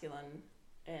masculine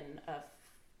in a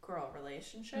girl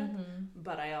relationship,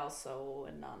 but I also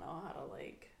would not know how to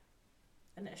like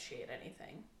initiate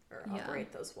anything or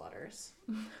operate those waters.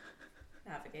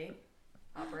 Navigate,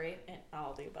 operate, and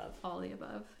all the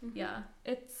above. Yeah,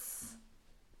 it's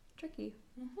tricky.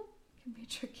 It can be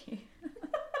tricky.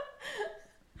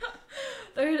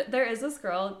 There is this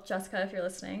girl, Jessica, if you're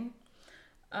listening.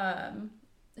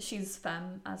 She's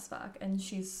femme as fuck, and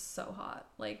she's so hot,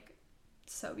 like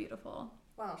so beautiful.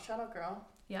 Wow, shout out, girl.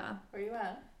 Yeah. Where you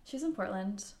at? She's in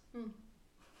Portland.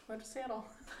 Went to Seattle.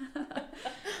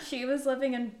 She was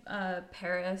living in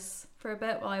Paris for a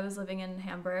bit while I was living in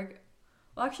Hamburg.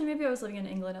 Well, actually, maybe I was living in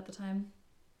England at the time.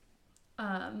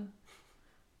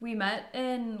 We met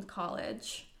in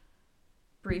college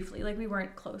briefly. Like, we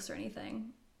weren't close or anything.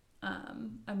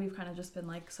 And we've kind of just been,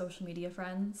 like, social media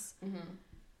friends.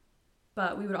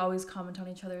 But we would always comment on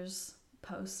each other's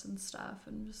posts and stuff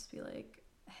and just be like,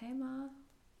 hey, ma.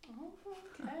 Oh,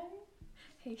 okay.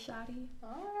 Hey, Shadi.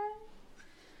 All right.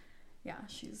 Yeah,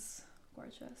 she's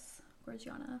gorgeous.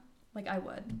 Gorgiana. Like, I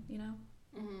would, you know?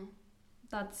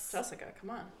 That's... Jessica,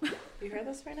 come on. You hear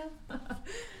this right now?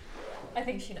 I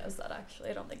think she knows that, actually.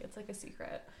 I don't think it's, like, a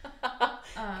secret.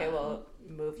 Okay, well,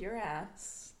 move your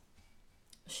ass.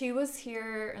 She was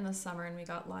here in the summer, and we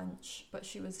got lunch, but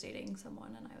she was dating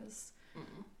someone, and I was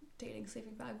dating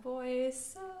sleeping bag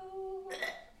boys, so...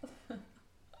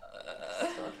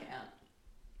 Still can't.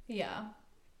 Yeah.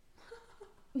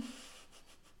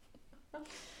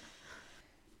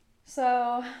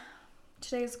 So,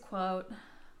 today's quote.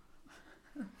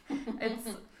 It's,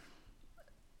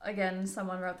 again,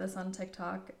 someone wrote this on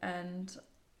TikTok, and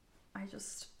I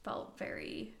just felt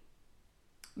very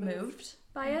moved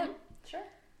by it. Sure.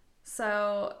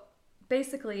 So,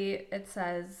 basically, it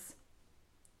says,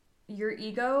 your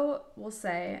ego will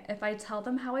say, if I tell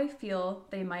them how I feel,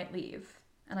 they might leave,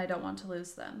 and I don't want to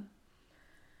lose them.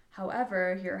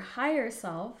 However, your higher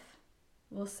self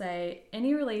will say,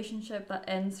 any relationship that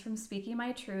ends from speaking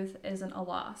my truth isn't a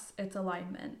loss, it's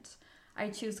alignment. I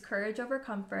choose courage over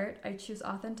comfort. I choose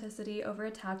authenticity over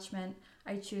attachment.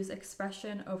 I choose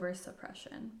expression over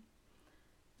suppression.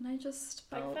 And I just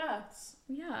felt... Like facts.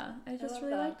 Yeah, I just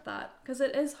really liked that. Because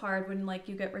it is hard when, like,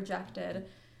 you get rejected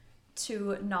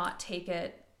to not take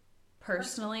it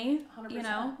personally, 100%. You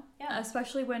know? Yeah.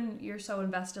 Especially when you're so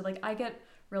invested. Like, I get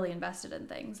really invested in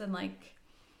things, and, like...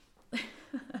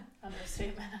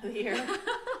 Understatement of the year.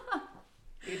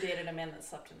 You dated a man that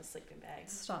slept in a sleeping bag.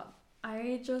 Stop.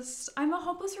 I'm a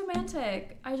hopeless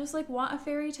romantic. I just, like, want a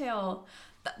fairy tale.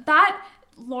 That,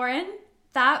 Lauren,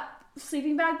 that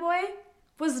sleeping bag boy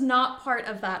was not part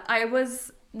of that. I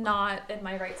was not in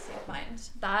my right state of mind.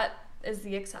 That is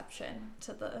the exception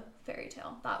to the fairy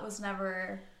tale. That was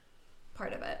never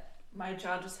part of it. My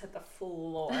jaw just hit the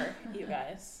floor, you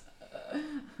guys.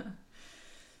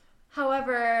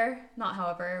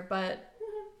 But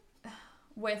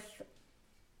with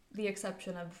the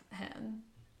exception of him,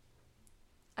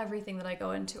 everything that I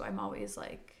go into, I'm always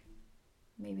like,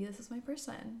 maybe this is my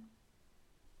person.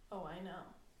 Oh, I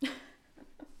know.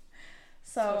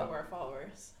 So do our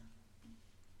followers.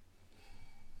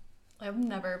 I'm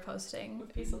never posting.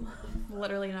 Peace and love.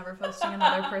 Literally never posting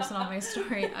another person on my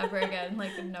story ever again.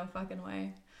 Like, no fucking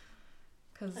way.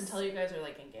 Until you guys are,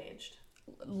 like, engaged.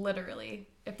 Literally.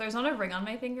 If there's not a ring on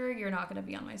my finger, you're not going to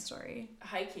be on my story.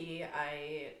 High key,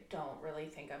 I don't really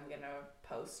think I'm going to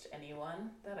post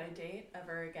anyone that I date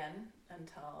ever again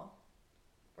until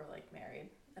we're, like, married.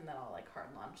 And then I'll, like,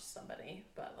 hard launch somebody.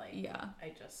 But, like, yeah.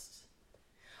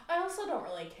 I also don't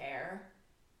really care.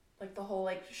 Like, the whole,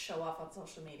 like, show off on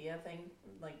social media thing,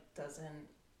 like, doesn't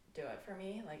do it for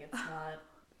me. Like, it's not...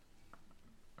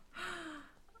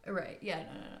 Right. Yeah,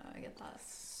 no. I get that.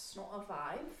 It's not a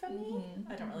vibe for me.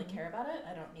 I don't really care about it.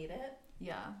 I don't need it.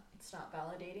 Yeah. It's not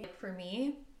validating. For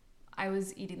me, I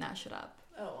was eating that shit up.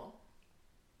 Oh.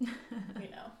 We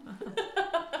know.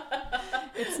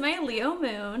 It's my Leo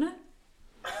moon.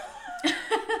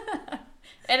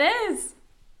 It is.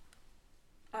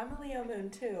 I'm a Leo moon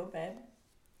too, babe.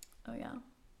 Oh, yeah.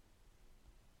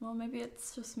 Well, maybe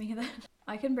it's just me then.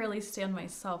 I can barely stand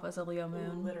myself as a Leo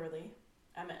moon. Ooh, literally.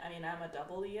 I'm a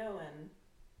double Leo, and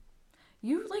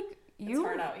it's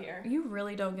hard out here. You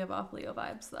really don't give off Leo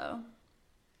vibes, though.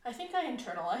 I think I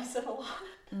internalize it a lot.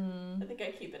 I think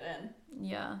I keep it in.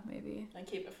 Yeah, maybe. I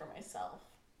keep it for myself.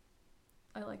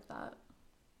 I like that.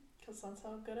 Because that's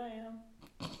how good I am.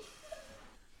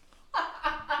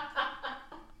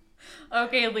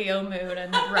 Okay, Leo moon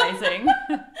and rising.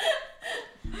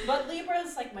 But Libra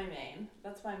is like my main.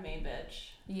 That's my main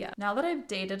bitch. Yeah. Now that I've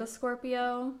dated a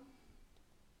Scorpio...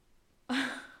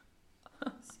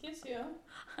 Excuse you.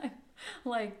 I'm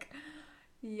like,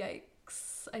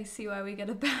 yikes. I see why we get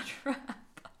a bad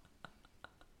rap.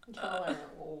 Y'all are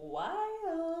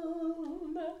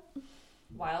wild.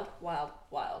 Wild, wild,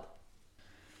 wild.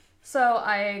 So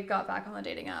I got back on the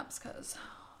dating apps because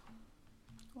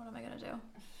what am I going to do?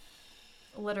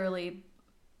 Literally,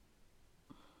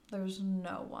 there's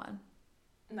no one.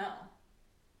 No.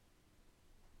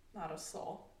 Not a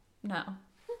soul. No.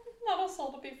 Not a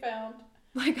soul to be found.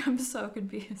 Like, I'm so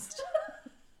confused.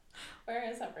 Where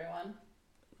is everyone?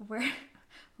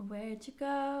 Where'd you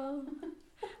go?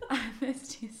 I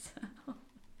missed you so.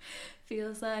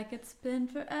 Feels like it's been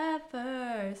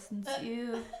forever since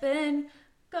you've been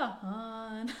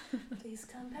gone. Please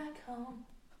come back home.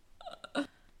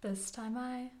 This time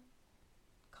I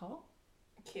call?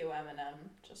 Cue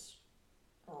Eminem just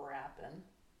rapping.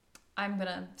 I'm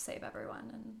gonna save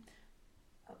everyone and...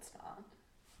 That's not.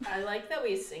 I like that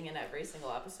we sing in every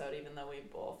single episode, even though we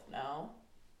both know.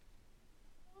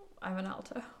 I'm an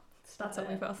alto. That's what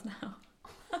we both know.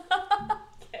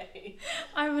 Okay.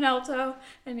 I'm an alto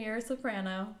and you're a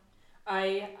soprano.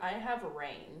 I have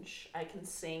range. I can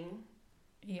sing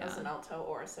as an Yeah. alto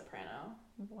or a soprano.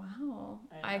 Wow.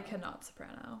 I cannot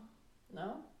soprano.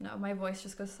 No? No, my voice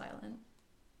just goes silent.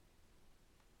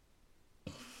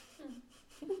 It's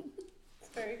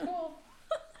very cool.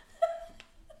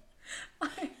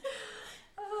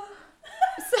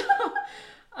 So,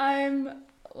 I'm,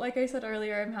 like I said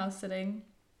earlier, I'm house sitting.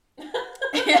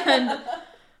 And,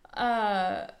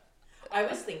 I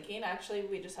was thinking, actually,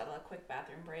 we just had a quick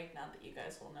bathroom break. Not that you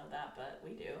guys will know that, but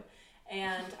we do.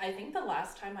 And I think the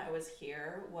last time I was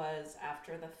here was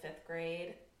after the 5th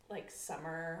grade, like,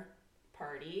 summer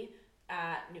party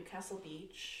at Newcastle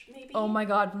Beach, maybe? oh my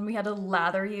god, when we had to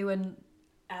lather you in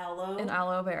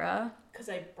aloe vera. because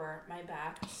I burnt my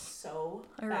back so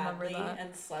I remember badly that.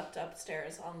 and slept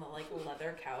upstairs on the like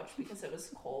leather couch because it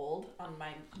was cold on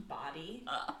my body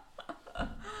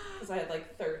because I had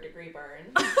like 3rd-degree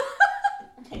burns.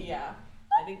 Yeah,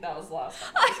 I think that was the last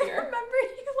time I was here. I remember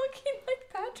you looking like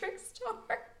Patrick Star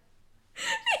because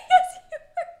you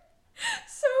were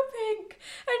so pink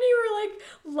and you were like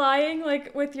lying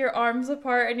like with your arms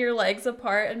apart and your legs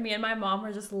apart, and me and my mom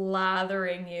were just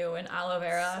lathering you in aloe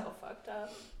vera. So fucked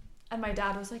up. And my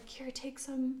dad was like, "Here, take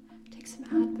some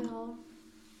Advil."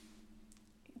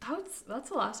 That's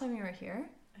the last time you were here?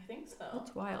 I think so.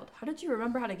 That's wild. How did you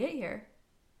remember how to get here?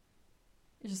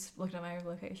 You just looked at my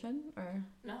location, or?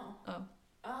 No. Oh.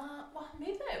 Well,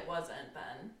 maybe it wasn't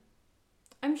then.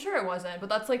 I'm sure it wasn't, but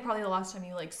that's like probably the last time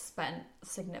you like spent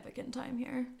significant time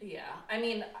here. Yeah. I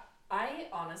mean, I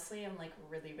honestly am like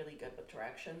really, really good with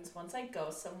directions. Once I go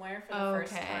somewhere for the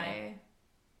first time.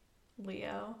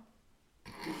 Leo.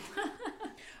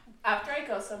 After I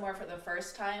go somewhere for the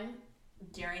first time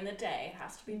during the day, it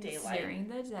has to be daylight. During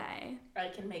the day. I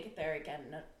can make it there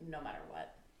again no matter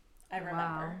what. I remember.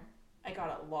 Wow. I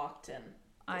got it locked in.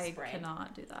 I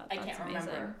cannot do that. That's I can't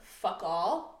remember fuck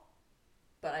all,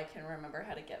 but I can remember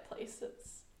how to get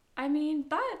places. I mean,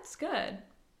 that's good.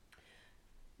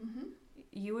 Mm-hmm.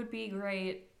 You would be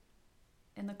great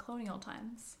in the colonial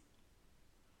times.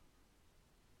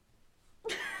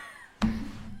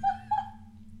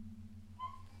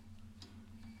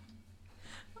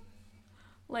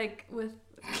 Like with...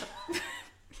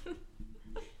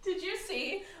 Did you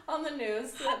see on the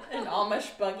news that an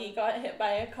Amish buggy got hit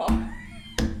by a car?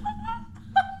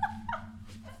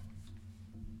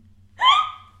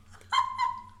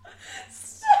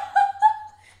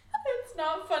 It's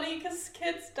not funny because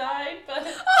kids died, but...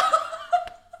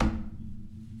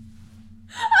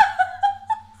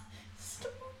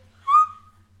 Stop.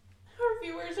 Our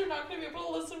viewers are not going to be able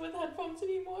to listen with headphones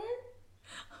anymore.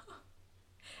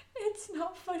 It's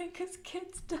not funny because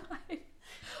kids died.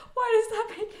 Why does that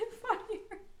make it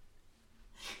funnier?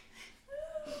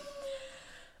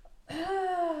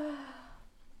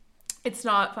 It's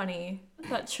not funny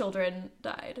that children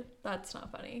died. That's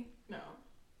not funny. No.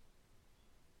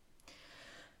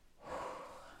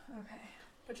 Okay.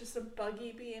 But just a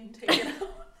buggy being taken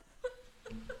out.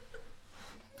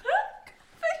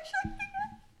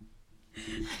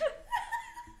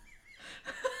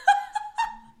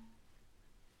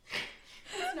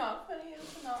 It's not funny,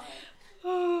 it's not.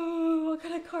 Oh, what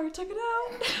kind of car took it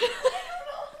out?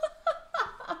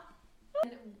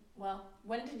 Well,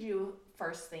 when did you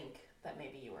first think that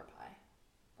maybe you were bi?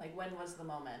 Like, when was the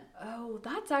moment? Oh,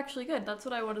 that's actually good. That's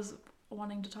what I was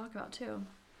wanting to talk about, too.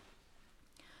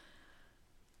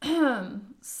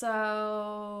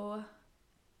 So,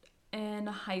 in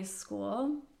high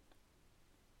school,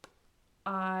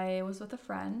 I was with a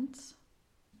friend.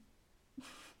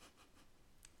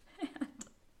 And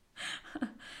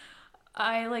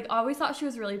I, like, always thought she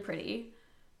was really pretty.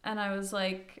 And I was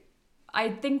like, I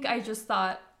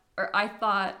thought,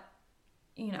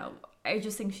 you know, I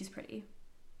just think she's pretty,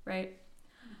 right?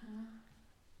 Mm-hmm.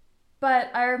 But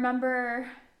I remember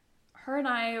her and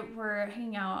I were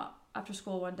hanging out after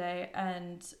school one day,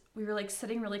 and we were, like,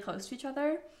 sitting really close to each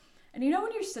other. And you know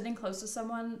when you're sitting close to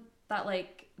someone that,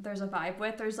 like, there's a vibe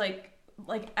with, there's, like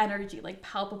energy, like,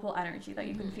 palpable energy that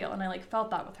you can feel. And I, like, felt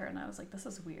that with her, and I was like, this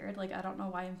is weird. Like, I don't know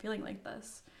why I'm feeling like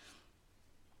this.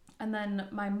 And then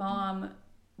my mom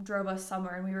drove us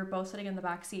somewhere, and we were both sitting in the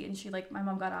back seat, and my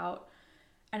mom got out,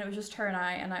 and it was just her and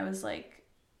I was like,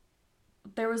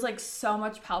 there was, like, so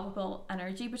much palpable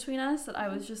energy between us that I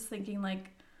was just thinking, like,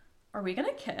 are we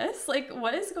gonna kiss? Like,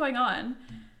 what is going on?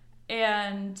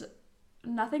 And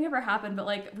nothing ever happened, but,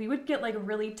 like, we would get, like,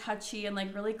 really touchy and,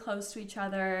 like, really close to each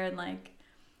other, and, like,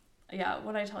 yeah,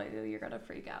 when I tell you, you're gonna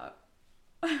freak out.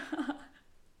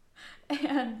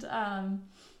 And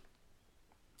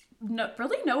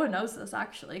no one knows this,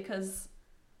 actually, because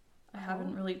I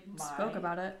haven't really spoke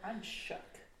about it. I'm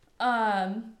shook.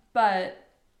 But,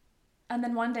 and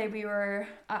then one day we were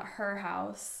at her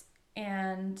house,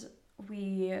 and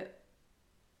we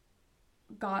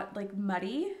got, like,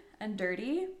 muddy and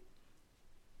dirty,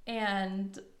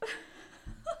 and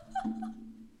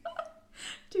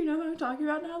do you know what I'm talking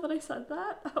about now that I said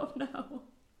that? Oh no.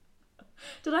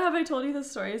 Have I told you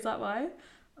this story? Is that why?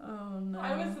 Oh no.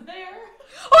 I was there.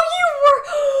 Oh, you were!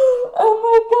 Oh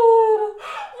my god!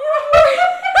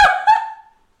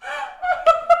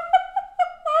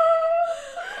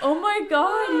 Oh my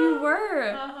god, you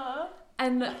were! Uh-huh.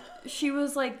 And she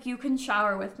was like, you can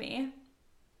shower with me.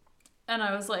 And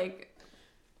I was like,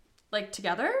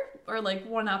 together? Or, like,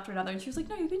 one after another? And she was like,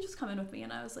 no, you can just come in with me.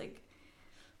 And I was like,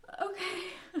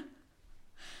 okay.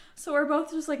 So we're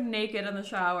both just, like, naked in the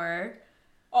shower.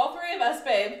 All three of us,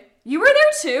 babe. You were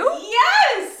there too?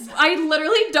 Yes! I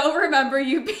literally don't remember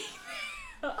you being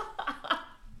there.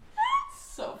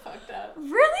 So fucked up.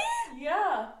 Really?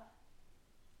 Yeah.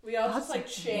 We all just, like,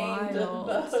 chained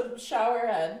the shower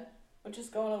head, which is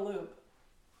going a loop.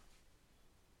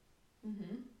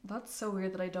 Mm-hmm. That's so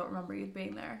weird that I don't remember you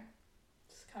being there.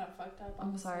 It's kind of fucked up,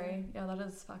 honestly. I'm sorry. Yeah, that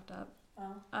is fucked up.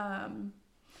 Wow.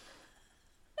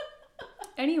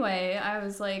 Anyway, I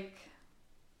was like,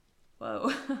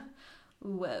 whoa.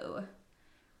 Whoa.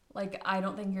 Like, I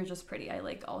don't think you're just pretty. I,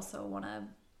 like, also want to,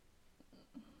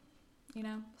 you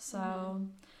know? So,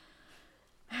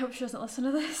 I hope she doesn't listen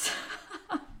to this.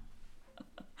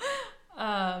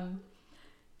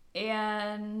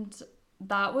 And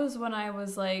that was when I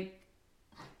was, like,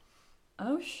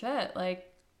 oh shit,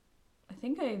 like, I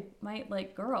think I might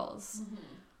like girls. Mm-hmm.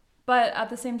 But at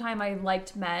the same time, I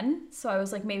liked men. So I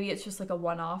was like, maybe it's just like a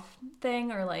one-off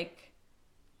thing, or like,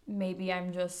 maybe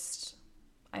I'm just,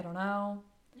 I don't know.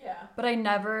 Yeah. But I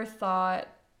never thought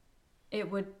it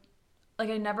would, like,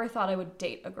 I never thought I would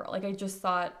date a girl. Like, I just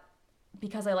thought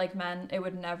because I like men, it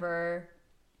would never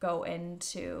go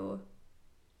into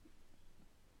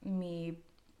me,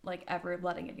 like, ever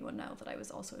letting anyone know that I was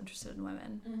also interested in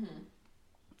women. Mm-hmm.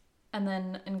 And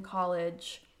then in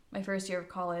college, my first year of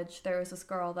college, there was this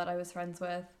girl that I was friends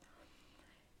with,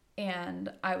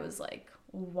 and I was, like,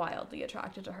 wildly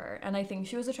attracted to her. And I think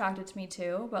she was attracted to me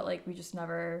too, but, like, we just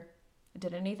never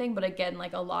did anything. But again,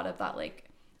 like, a lot of that, like,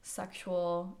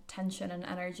 sexual tension and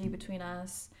energy between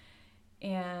us.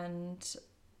 And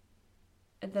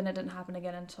then it didn't happen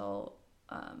again until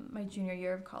my junior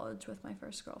year of college with my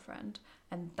first girlfriend.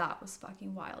 And that was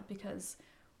fucking wild because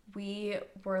we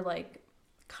were, like,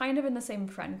 kind of in the same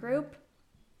friend group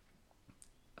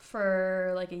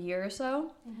for, like, a year or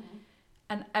so. Mm-hmm.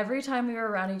 And every time we were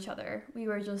around each other, we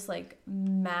were just, like,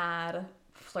 mad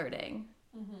flirting.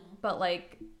 Mm-hmm. But,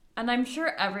 like, and I'm sure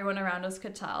everyone around us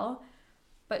could tell,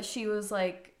 but she was,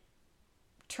 like,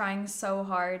 trying so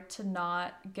hard to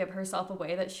not give herself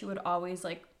away that she would always,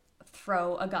 like,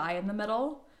 throw a guy in the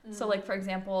middle. Mm-hmm. So, like, for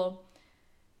example,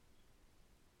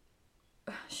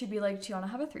 she'd be like, do you want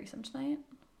to have a threesome tonight?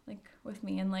 Like, with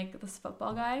me and, like, this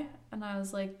football guy? And I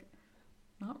was like,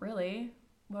 not really.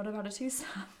 What about a twosome?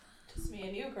 Just me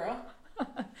and you, girl.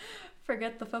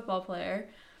 Forget the football player.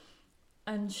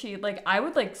 And she, like, I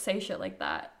would, like, say shit like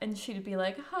that. And she'd be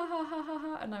like, ha, ha, ha, ha,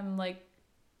 ha. And I'm like...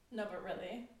 No, but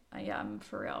really? Yeah, I'm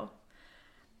for real.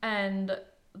 And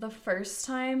the first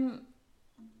time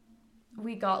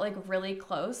we got, like, really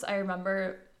close, I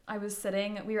remember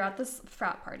we were at this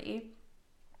frat party.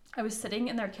 I was sitting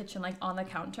in their kitchen, like, on the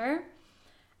counter.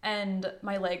 And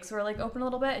my legs were, like, open a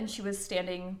little bit. And she was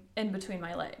standing in between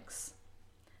my legs.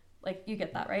 Like, you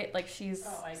get that, right? Like, she's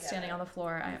standing on the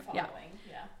floor. Yeah.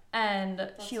 And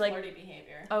that's she, like... flirty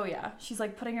behavior. Oh, yeah. She's,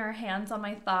 like, putting her hands on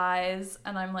my thighs.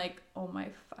 And I'm like, oh, my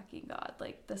fucking God.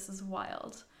 Like, this is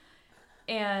wild.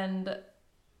 And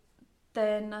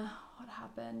then what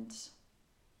happened?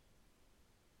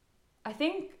 I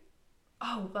think...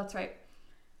 Oh, that's right.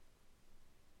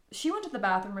 She went to the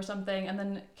bathroom or something and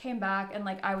then came back. And,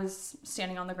 like, I was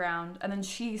standing on the ground. And then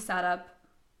she sat up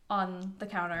on the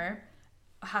counter,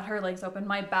 had her legs open.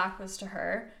 My back was to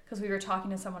her because we were talking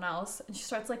to someone else, and she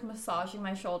starts, like, massaging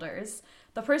my shoulders.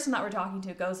 The person that we're talking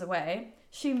to goes away.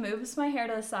 She moves my hair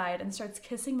to the side and starts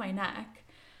kissing my neck.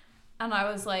 And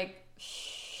I was like,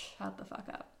 shut the fuck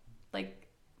up. Like,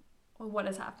 what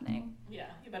is happening? Yeah,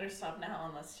 you better stop now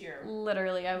unless you're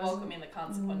literally, I was welcoming the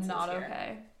consequences not here.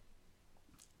 Okay.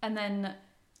 And then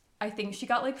I think she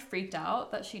got, like, freaked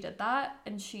out that she did that,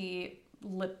 and she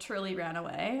literally ran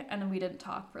away, and we didn't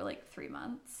talk for, like, 3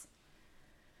 months.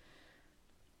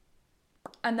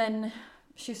 And then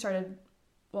she started,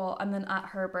 and then at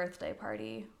her birthday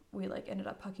party, we, like, ended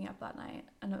up hooking up that night,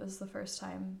 and it was the first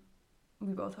time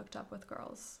we both hooked up with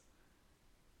girls.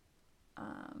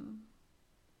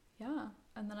 Yeah,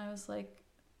 and then I was like,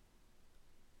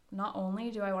 not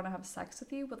only do I want to have sex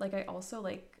with you, but, like, I also,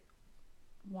 like,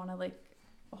 want to, like,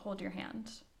 hold your hand,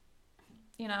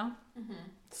 you know? Mm-hmm.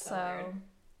 So weird.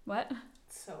 What?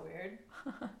 It's so weird.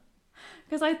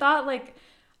 Because I thought, like,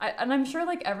 and I'm sure,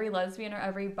 like, every lesbian or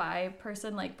every bi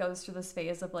person, like, goes through this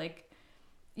phase of, like,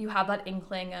 you have that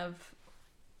inkling of,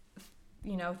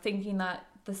 you know, thinking that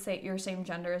your same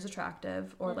gender is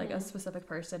attractive, or, mm-hmm. like, a specific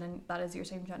person and that is your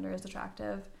same gender is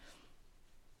attractive,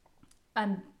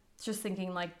 and just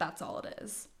thinking, like, that's all it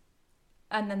is.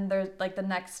 And then there's, like, the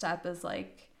next step is,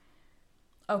 like,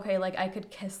 okay, like, I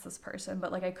could kiss this person, but,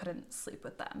 like, I couldn't sleep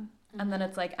with them. Mm-hmm. And then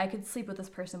it's like, I could sleep with this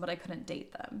person, but I couldn't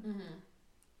date them. Mm-hmm.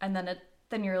 And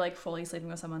then you're, like, fully sleeping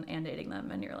with someone and dating them,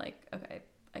 and you're like, okay,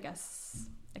 I guess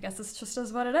this just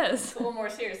is what it is. It's a little more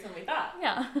serious than we thought.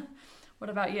 Yeah. What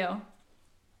about you?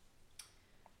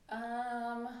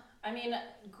 I mean,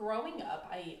 growing up,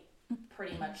 I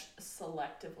pretty much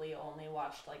selectively only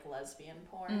watched, like, lesbian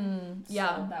porn.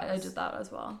 Yeah, so I did that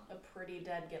as well. A pretty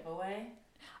dead giveaway.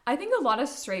 I think a lot of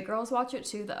straight girls watch it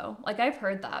too, though. Like, I've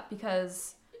heard that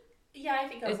because... Yeah, I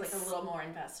think I was, like, a little more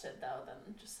invested, though,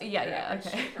 than just, like, okay.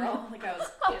 straight girl. Like, I was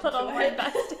a little more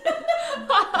invested.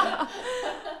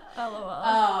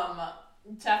 LOL.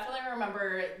 Definitely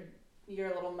remember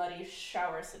your little muddy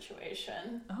shower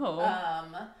situation. Oh.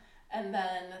 And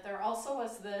then there also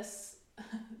was this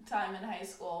time in high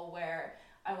school where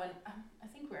I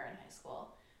think we were in high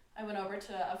school. I went over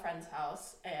to a friend's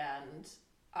house, and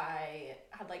I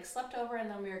had like slept over and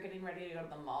then we were getting ready to go to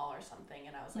the mall or something,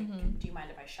 and I was like, do you mind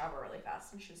if I shower really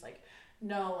fast? And she was like,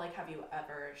 no, like, have you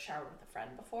ever showered with a friend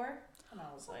before? And I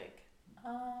was like,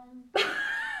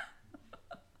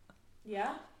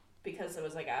 yeah, because it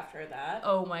was like after that.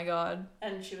 Oh my God.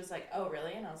 And she was like, oh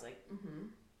really? And I was like, mm-hmm.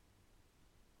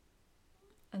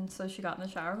 And so she got in the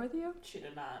shower with you? She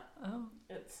did not. Oh.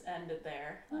 It's ended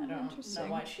there. Oh, I don't know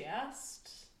why she asked.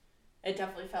 It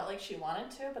definitely felt like she wanted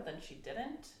to, but then she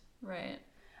didn't. Right.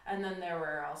 And then there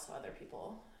were also other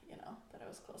people, you know, that I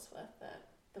was close with, that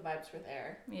the vibes were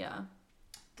there. Yeah.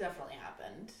 Definitely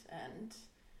happened. And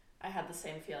I had the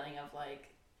same feeling of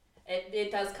like,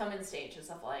 it does come in stages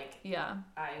of like, yeah,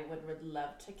 I would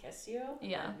love to kiss you.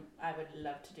 Yeah. And I would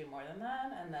love to do more than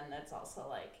that. And then it's also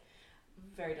like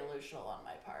very delusional on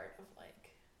my part of like,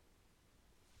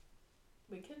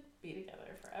 we could be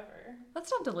together forever.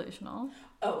 That's not delusional.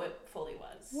 Oh, it fully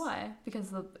was. Why?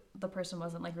 Because the person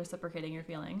wasn't like reciprocating your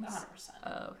feelings? 100%. Oh,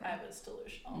 okay. I was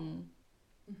delusional.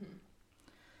 Mm-hmm.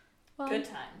 Well, good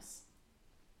times.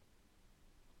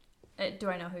 Do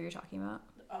I know who you're talking about?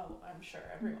 Oh, I'm sure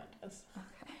everyone does.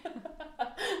 Okay.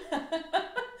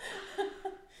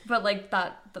 But like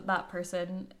that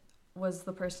person was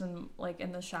the person like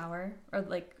in the shower, or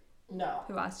like no,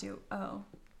 who asked you? Oh,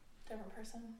 different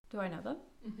person. Do I know them?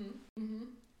 Mm-hmm. Mm-hmm.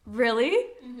 Really?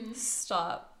 Mm-hmm.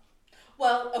 Stop.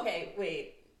 Well, okay,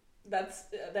 wait. That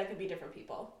could be different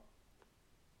people.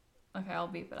 Okay, I'll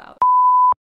beep it out.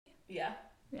 Yeah.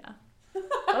 Yeah.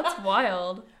 That's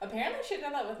wild. Apparently she did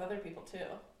that with other people too.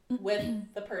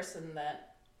 With the person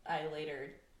that I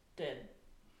later did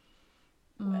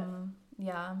with.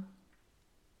 Yeah.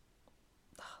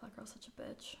 Oh, that girl's such a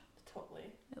bitch.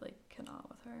 Totally. I like cannot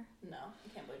with her. No, I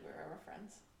can't believe we were ever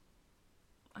friends.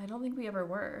 I don't think we ever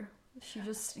were. She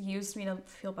just used me to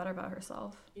feel better about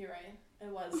herself. You're right. It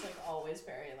was like always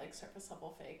very like surface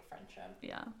level fake friendship.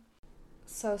 Yeah.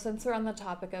 So since we're on the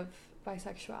topic of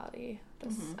bisexuality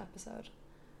this episode,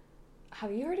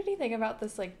 have you heard anything about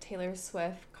this like Taylor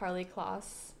Swift, Carly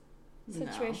Kloss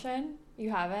situation? No. You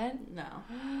haven't? No.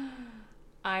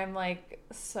 I'm like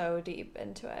so deep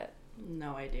into it.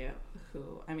 No idea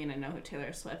who. I mean, I know who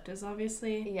Taylor Swift is,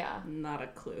 obviously. Yeah. Not a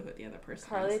clue who the other person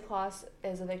Carly is. Kloss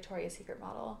is a Victoria's Secret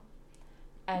model.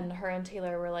 And her and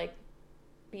Taylor were like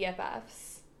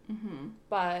BFFs. Mm-hmm.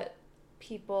 But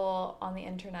people on the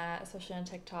internet, especially on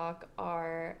TikTok,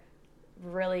 are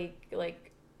really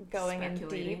like going in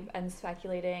deep and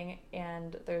speculating.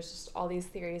 And there's just all these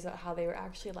theories about how they were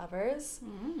actually lovers.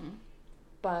 Mm-hmm.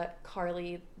 But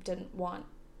Carly didn't want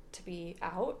to be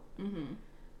out. Mm-hmm.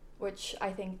 Which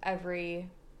I think every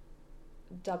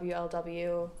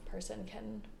WLW person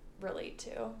can relate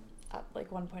to at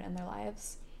like one point in their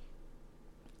lives.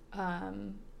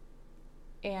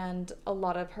 And a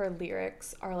lot of her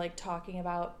lyrics are like talking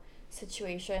about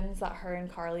situations that her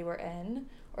and Carly were in,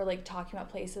 or like talking about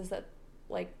places that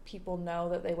like people know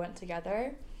that they went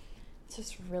together. It's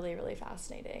just really, really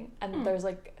fascinating. And there's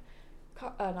like,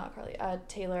 not Carly,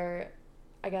 Taylor,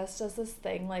 I guess, does this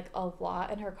thing like a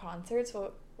lot in her concerts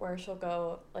where she'll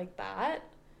go like that,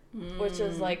 which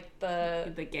is like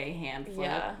the gay hand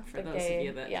flip, for those of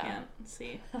you that can't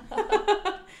see.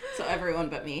 So everyone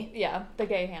but me. Yeah, the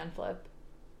gay hand flip.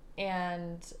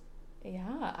 And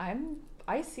yeah,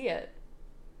 I see it.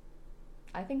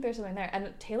 I think there's something there.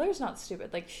 And Taylor's not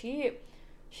stupid. Like she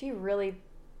really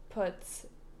puts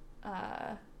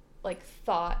like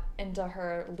thought into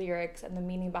her lyrics and the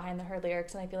meaning behind her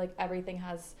lyrics, and I feel like everything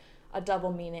has a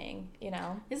double meaning, you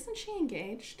know? Isn't she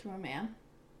engaged to a man?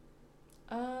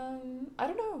 I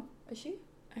don't know. Is she?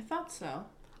 I thought so.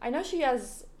 I know she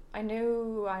has. I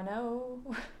know. I know.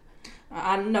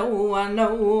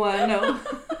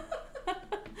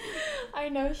 I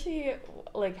know she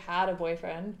like had a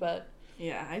boyfriend, but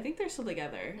yeah, I think they're still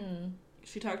together.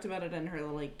 She talked about it in her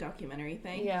like documentary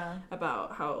thing. Yeah.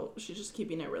 About how she's just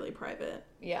keeping it really private.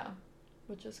 Yeah.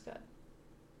 Which is good.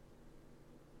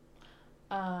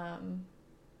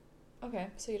 Okay,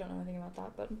 so you don't know anything about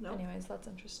that, but anyways, that's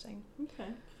interesting. Okay.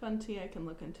 Fun tea I can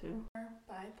look into.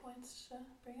 Buy points to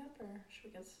bring up, or should we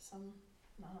get to some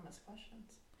anonymous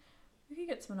questions? We could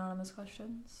get some anonymous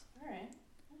questions. Alright.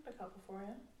 I have a couple for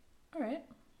you. Alright.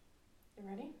 You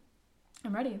ready?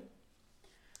 I'm ready.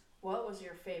 What was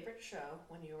your favorite show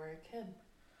when you were a kid?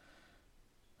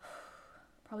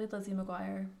 Probably Lizzie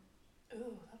McGuire.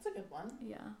 Ooh, that's a good one.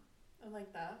 Yeah. I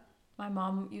like that. My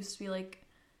mom used to be like,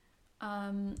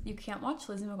 you can't watch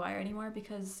Lizzie McGuire anymore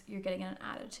because you're getting an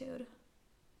attitude.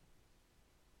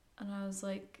 And I was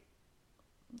like,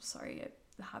 I'm sorry,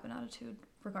 I have an attitude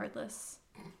regardless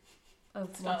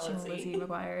of watching Lizzie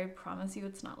McGuire. I promise you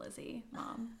it's not Lizzie,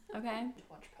 Mom. Okay? Did you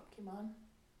watch Pokemon?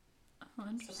 Oh,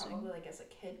 interesting. So probably like as a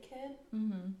kid.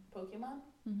 Mm-hmm. Pokemon.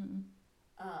 Mm-hmm.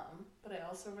 But I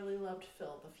also really loved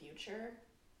Phil the Future.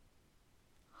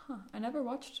 Huh. I never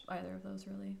watched either of those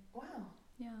really. Wow.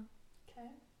 Yeah. Okay.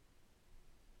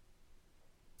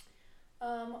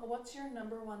 What's your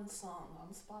number one song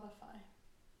on Spotify?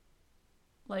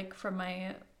 Like from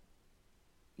my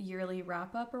yearly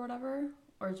wrap up or whatever?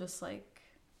 Or just like...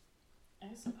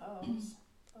 I suppose.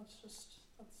 Let's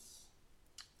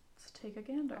take a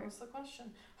gander. That was the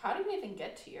question. How did we even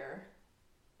get to your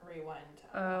rewind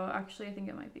tab? Oh, actually, I think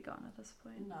it might be gone at this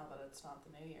point. Now that it's not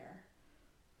the new year.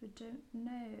 We don't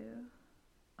know.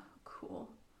 Oh, cool.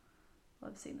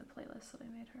 Love seeing the playlist that I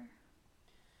made her.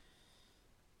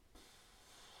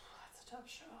 That's a tough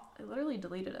show. I literally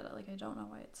deleted it. Like, I don't know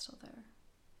why it's still there.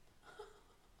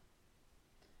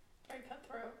 Very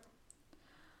cutthroat.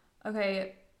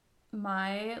 Okay,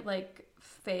 my, like,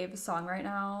 fave song right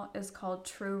now is called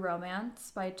True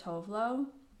Romance by Tovlo.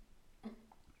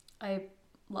 I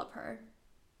love her.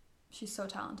 She's so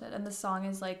talented. And the song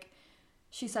is, like,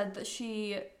 she said that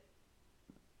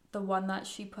the one that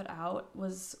she put out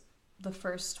was the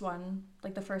first one,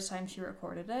 like, the first time she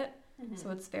recorded it. Mm-hmm. So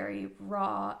it's very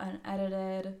raw and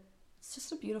edited. It's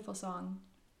just a beautiful song.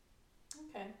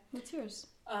 Okay. What's yours?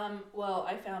 Well,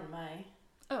 I found my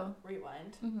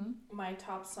rewind. Mm-hmm. My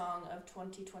top song of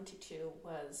 2022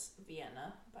 was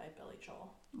Vienna by Billy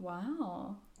Joel.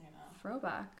 Wow. I know.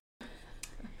 Throwback.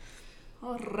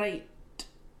 All right.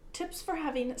 Tips for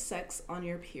having sex on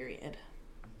your period.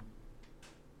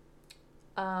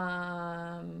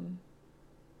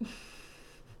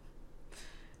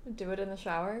 Do it in the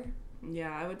shower.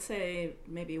 Yeah, I would say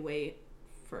maybe wait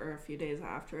for a few days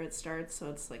after it starts so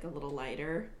it's like a little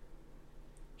lighter.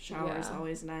 Shower is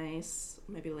always nice.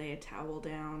 Maybe lay a towel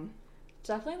down.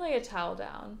 Definitely lay a towel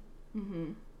down.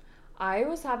 Mm-hmm. I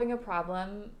was having a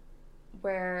problem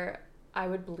where I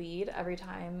would bleed every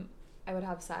time I would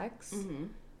have sex. Mm-hmm.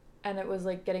 And it was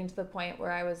like getting to the point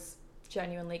where I was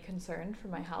genuinely concerned for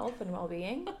my health and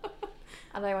well-being.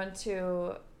 And I went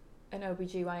to an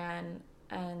OBGYN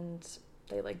and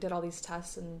they like did all these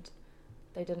tests and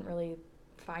they didn't really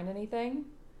find anything.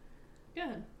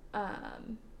 Good.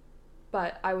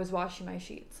 But I was washing my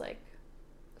sheets like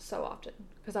so often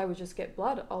because I would just get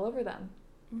blood all over them.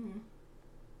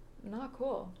 Mm-hmm. Not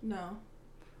cool. No.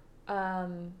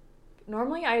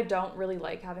 Normally I don't really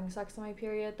like having sex on my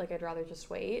period. Like I'd rather just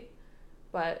wait.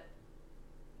 But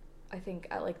I think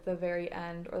at like the very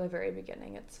end or the very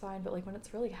beginning it's fine. But like when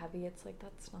it's really heavy, it's like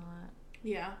that's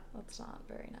not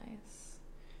very nice.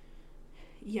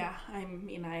 Yeah, I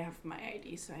mean, I have my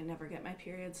ID, so I never get my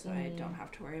period, so I don't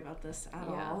have to worry about this at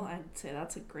all. I'd say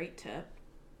that's a great tip.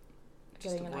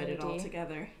 Just avoid it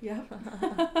altogether. Yeah.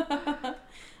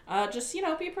 Just,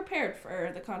 be prepared for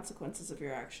the consequences of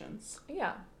your actions.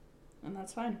 Yeah. And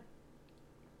that's fine.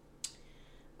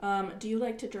 Do you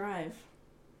like to drive?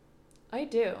 I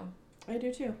do. I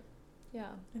do too. Yeah.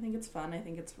 I think it's fun. I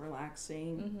think it's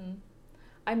relaxing. Mm-hmm.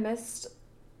 I missed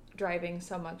driving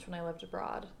so much when I lived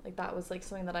abroad. Like that was like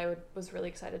something that I was really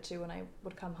excited to when I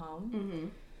would come home. Mm-hmm.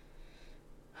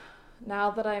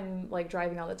 Now that I'm like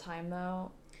driving all the time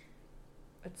though,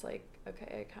 it's like,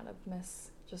 okay, I kind of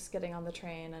miss just getting on the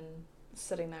train and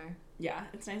sitting there. Yeah,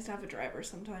 it's nice to have a driver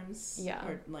sometimes. Yeah.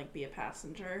 Or like be a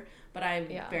passenger. But I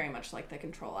very much like the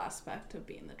control aspect of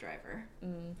being the driver.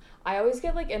 I always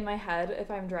get like in my head if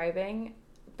I'm driving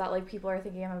that like people are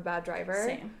thinking I'm a bad driver.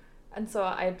 Same. And so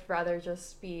I'd rather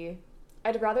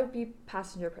be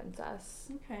passenger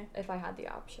princess. Okay. If I had the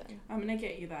option. I'm going to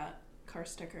get you that car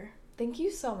sticker. Thank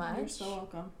you so much. You're so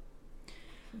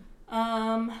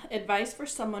welcome. Advice for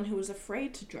someone who is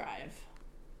afraid to drive.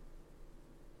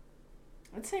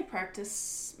 I'd say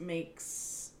practice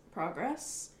makes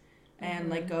progress. And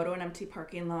like go to an empty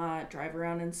parking lot, drive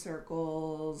around in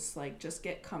circles, like just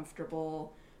get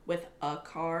comfortable with a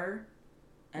car.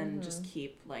 And just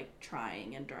keep, like,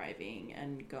 trying and driving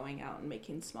and going out and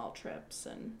making small trips.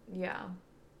 And yeah.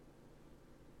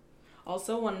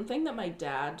 Also, one thing that my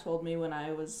dad told me when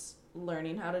I was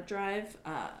learning how to drive,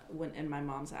 when in my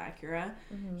mom's Acura,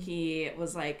 he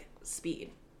was like,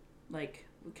 speed. Like,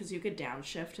 because you could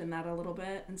downshift in that a little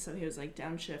bit. And so he was like,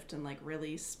 downshift and, like,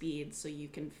 really speed so you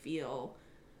can feel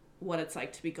what it's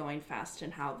like to be going fast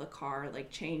and how the car, like,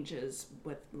 changes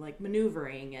with, like,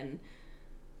 maneuvering and...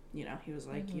 he was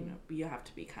like, you have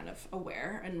to be kind of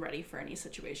aware and ready for any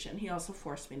situation. He also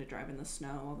forced me to drive in the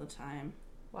snow all the time.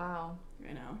 Wow.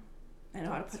 I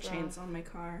know how to put chains on my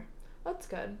car. That's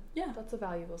good. Yeah. That's a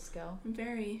valuable skill. I'm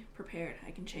very prepared.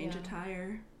 I can change a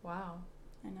tire. Wow.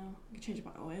 I know. I can change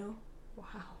my oil.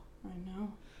 Wow. I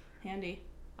know. Handy.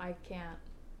 I can't.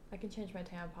 I can change my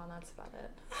tampon. That's about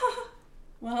it.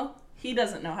 Well, he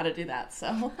doesn't know how to do that,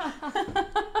 so.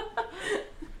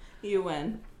 You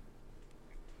win.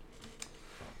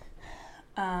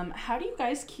 How do you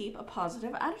guys keep a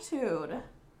positive attitude?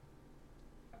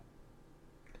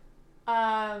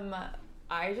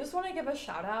 I just want to give a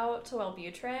shout out to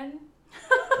Wellbutrin.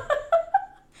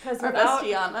 Because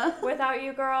without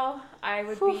you, girl, I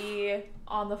would be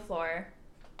on the floor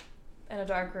in a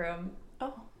dark room.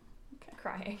 Oh, okay.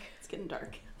 Crying. It's getting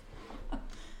dark.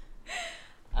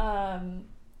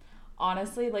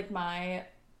 Honestly, like, my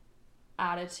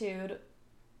attitude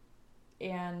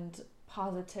and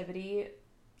positivity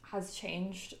has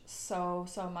changed so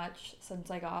much since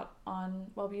I got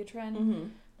on Wellbutrin,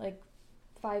 like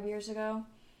 5 years ago.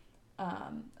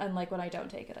 And like, when I don't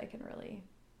take it, I can really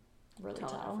tell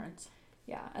the difference.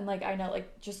 Yeah, and like, I know,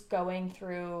 like, just going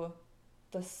through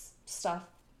this stuff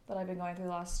that I've been going through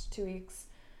the last 2 weeks,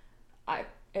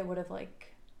 it would have,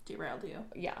 like, derailed you.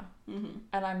 Yeah.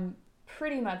 And I'm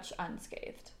pretty much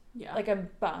unscathed. Yeah. Like, I'm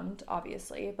bummed,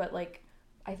 obviously, but like,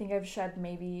 I think I've shed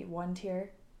maybe 1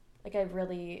 tear. Like,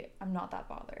 I'm not that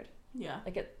bothered. Yeah.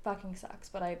 Like, it fucking sucks,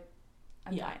 but I'm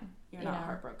fine. You're not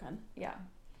heartbroken. Yeah.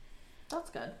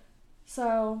 That's good.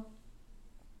 So,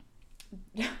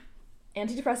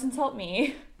 antidepressants help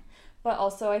me, but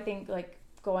also I think, like,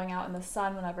 going out in the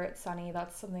sun whenever it's sunny,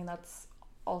 that's something that's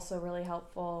also really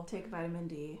helpful. Take vitamin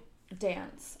D.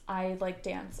 Dance. I, like,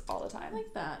 dance all the time. I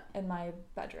like that. In my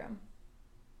bedroom.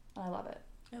 I love it.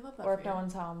 I love that. Or if no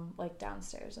one's home, like,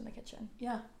 downstairs in the kitchen.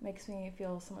 Yeah. Makes me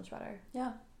feel so much better.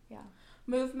 Yeah. Yeah.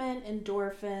 Movement,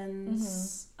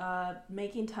 endorphins,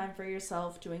 making time for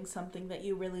yourself, doing something that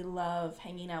you really love,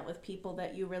 hanging out with people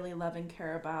that you really love and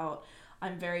care about.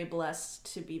 I'm very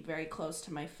blessed to be very close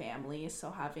to my family, so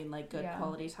having, like, good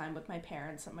quality time with my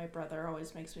parents and my brother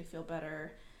always makes me feel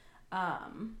better.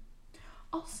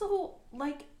 Also,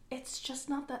 like, it's just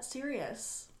not that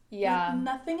serious. Yeah. Like,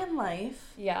 nothing in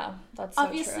life. Yeah, that's so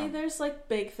Obviously, true. there's, like,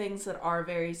 big things that are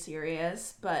very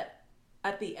serious, but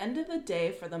at the end of the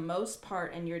day, for the most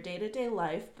part in your day-to-day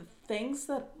life, the things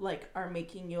that, like, are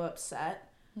making you upset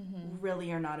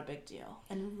really are not a big deal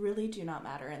and really do not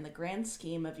matter in the grand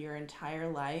scheme of your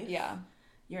entire life. Yeah.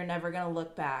 You're never going to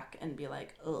look back and be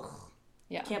like, ugh.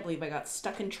 Yeah. Can't believe I got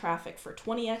stuck in traffic for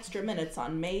 20 extra minutes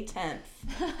on May 10th.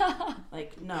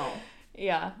 Like, no.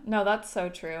 Yeah. No, that's so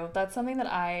true. That's something that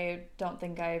I don't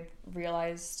think I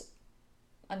realized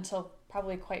until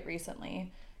probably quite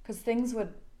recently. Because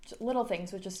little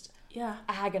things would just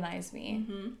agonize me.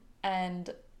 And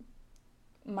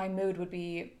my mood would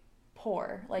be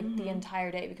poor, like, the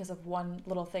entire day because of one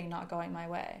little thing not going my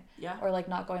way. Yeah. Or, like,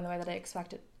 not going the way that I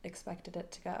expected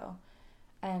it to go.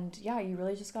 And, yeah, you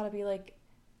really just gotta be like,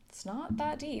 it's not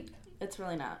that deep. It's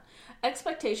really not.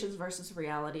 Expectations versus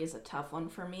reality is a tough one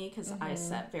for me because I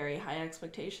set very high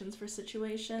expectations for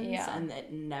situations and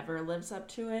it never lives up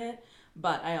to it.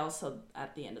 But I also,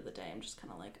 at the end of the day, I'm just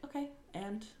kind of like, okay,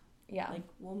 and like,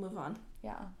 we'll move on.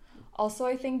 Yeah. Also,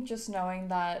 I think just knowing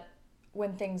that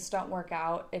when things don't work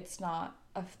out, it's not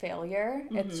a failure.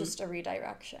 It's just a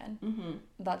redirection.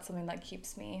 That's something that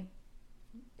keeps me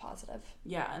positive.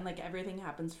 Yeah, and, like, everything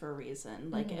happens for a reason.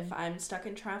 Like, if I'm stuck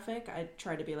in traffic, I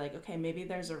try to be like, okay, maybe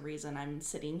there's a reason I'm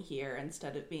sitting here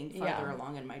instead of being farther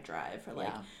along in my drive. Or,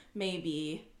 like,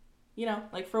 maybe, you know,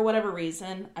 like, for whatever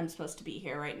reason, I'm supposed to be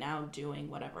here right now doing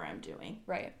whatever I'm doing.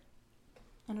 Right.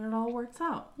 And it all works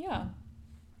out. Yeah.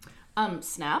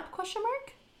 Snap, question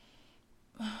mark?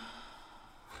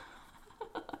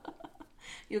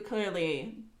 You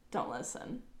clearly don't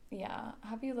listen. Yeah.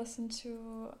 Have you listened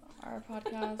to our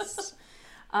podcast?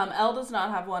 Elle does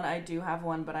not have one. I do have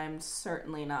one, but I'm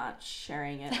certainly not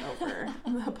sharing it over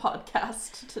the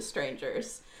podcast to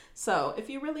strangers. So if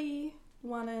you really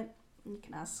want it, you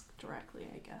can ask directly,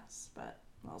 I guess. But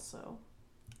also...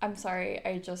 I'm sorry.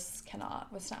 I just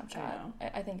cannot with Snapchat.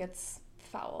 I think it's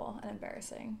foul and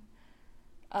embarrassing.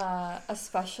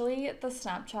 Especially the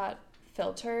Snapchat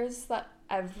filters that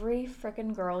every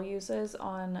frickin' girl uses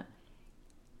on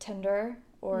Tinder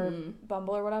or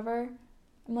Bumble or whatever.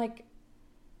 I'm like,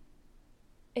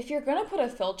 if you're gonna put a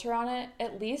filter on it,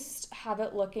 at least have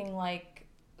it looking like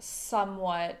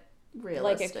somewhat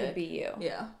realistic. Like it could be you.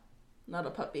 Yeah. Not a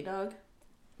puppy dog.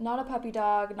 Not a puppy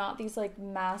dog, not these, like,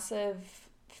 massive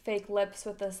fake lips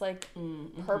with this, like,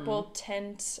 purple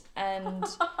tint and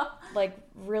like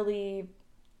really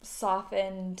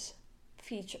softened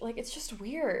feature. Like, it's just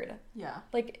weird. Yeah.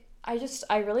 Like, I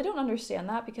really don't understand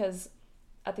that, because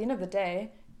at the end of the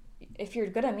day, if you're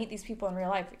gonna meet these people in real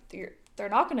life, they're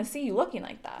not gonna see you looking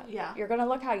like that. Yeah. You're gonna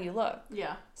look how you look.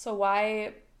 Yeah. So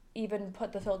why even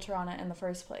put the filter on it in the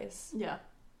first place? Yeah.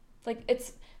 Like,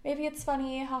 maybe it's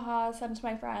funny, haha, send to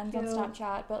my friends on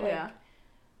Snapchat, but like... Yeah.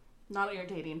 Not on your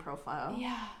dating profile.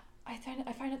 Yeah. I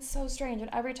find it so strange, and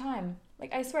every time,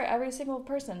 like, I swear, every single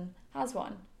person has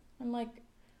one. I'm like...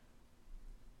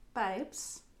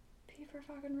 Babes. Be for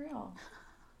fucking real.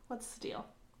 What's the deal?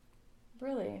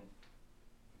 Really?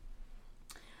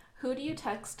 Who do you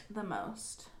text the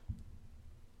most?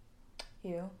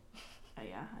 You. Oh,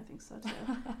 yeah, I think so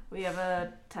too. We have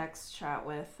a text chat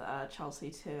with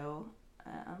Chelsea too.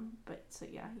 But so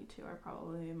yeah, you two are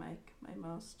probably my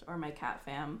most, or my cat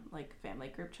family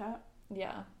group chat.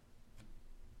 Yeah.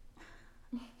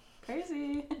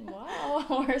 Crazy.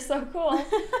 Wow, we're so cool.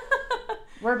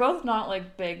 We're both not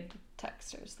like big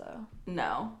texters though.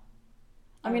 No.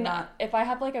 I mean, if I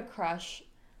have like a crush,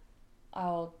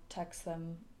 I'll text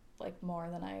them like more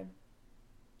than I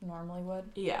normally would.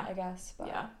 Yeah. I guess, but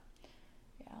yeah.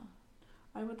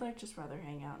 I would like just rather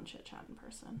hang out and chit chat in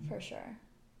person. For sure.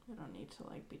 I don't need to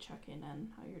like be checking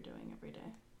in how you're doing every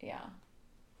day. Yeah.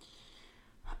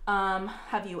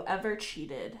 Have you ever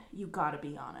cheated? You gotta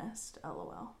be honest.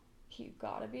 LOL. You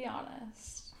gotta be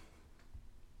honest.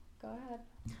 Go ahead.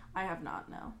 I have not,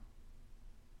 no.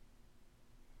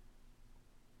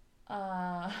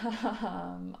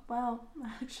 Well,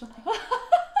 actually.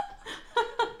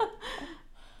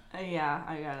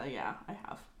 I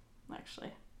have.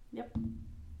 Actually. Yep.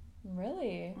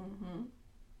 Really? Mm-hmm.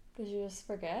 Did you just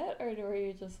forget, or were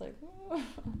you just like...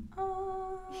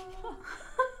 I'm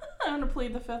gonna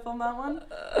plead the fifth on that one.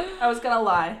 I was gonna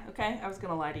lie, okay? I was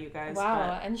gonna lie to you guys.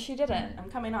 Wow, and she didn't. I'm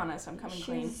coming honest. I'm coming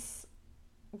clean. She's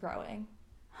growing.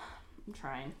 I'm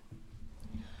trying.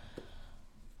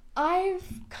 I've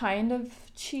kind of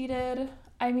cheated.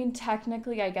 I mean,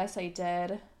 technically, I guess I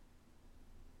did.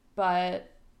 But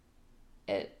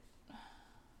it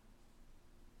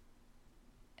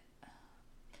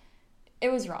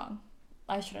was wrong.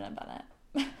 I shouldn't have done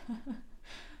it.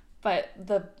 But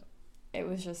it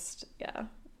was just, yeah,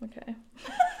 okay.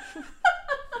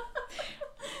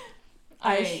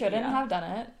 I shouldn't have done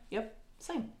it. Yep,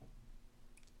 same.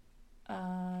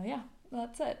 Yeah,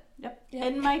 that's it. Yep.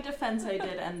 In my defense, I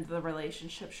did end the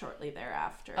relationship shortly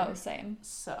thereafter. Oh, same.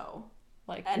 So,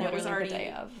 like, and it was already the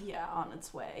day of. Yeah, on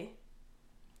its way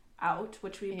out,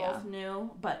 which we both knew,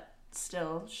 but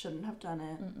still shouldn't have done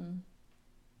it. Mm-mm.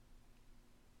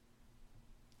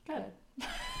 Good.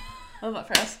 Love that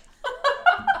for us.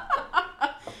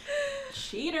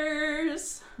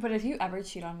 Cheaters. But if you ever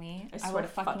cheat on me, I will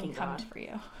fucking come for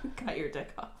you. Cut your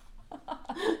dick off.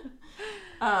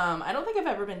 I don't think I've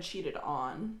ever been cheated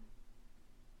on,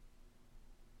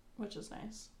 which is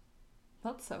nice.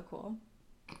 That's so cool.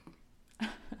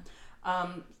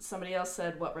 Somebody else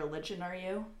said, what religion are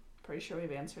you? Pretty sure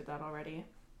we've answered that already.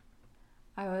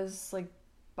 I was like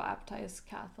baptized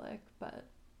Catholic, but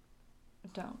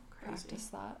don't practice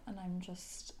that, and I'm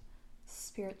just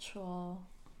spiritual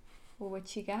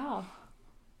witchy gal.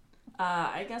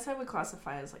 I guess I would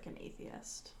classify as like an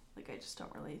atheist. Like, I just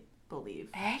don't really believe.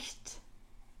 Echt?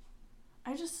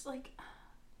 I just like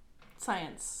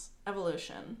science,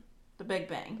 evolution, the Big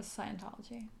Bang. The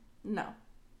Scientology. No,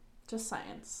 just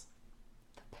science.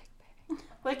 The Big Bang.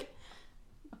 Like,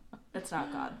 it's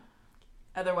not God.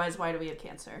 Otherwise, why do we have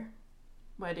cancer?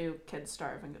 Why do kids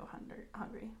starve and go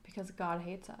hungry? Because God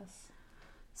hates us.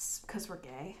 Because we're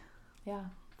gay. Yeah.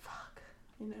 Fuck.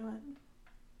 You know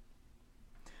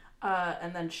what?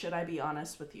 And then, should I be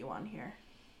honest with you on here?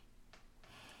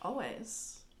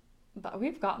 Always. But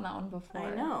we've gotten that one before.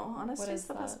 I know. Honesty is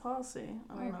the best policy.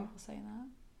 Why are people saying that?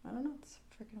 I don't know. It's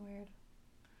freaking weird.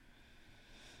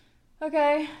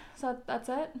 Okay, so that's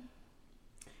it?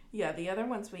 Yeah, the other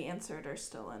ones we answered are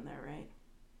still in there, right?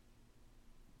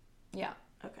 Yeah.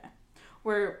 Okay.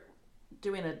 We're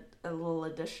doing a little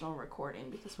additional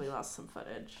recording because we lost some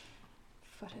footage.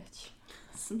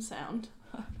 Some sound.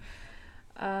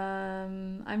 I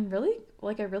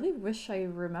really wish I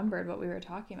remembered what we were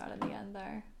talking about in the end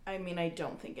there. I mean, I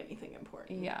don't think anything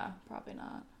important. Yeah, probably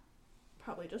not.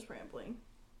 Probably just rambling.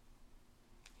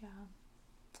 Yeah.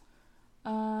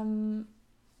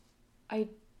 I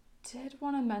did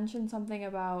want to mention something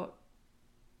about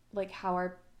like how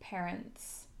our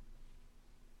parents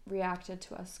reacted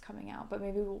to us coming out, but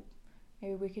maybe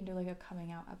we can do like a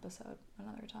coming out episode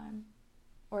another time.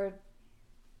 Or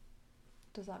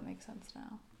does that make sense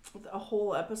now? A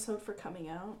whole episode for coming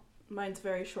out? Mine's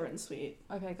very short and sweet.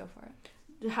 Okay, go for it.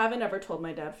 Haven't ever told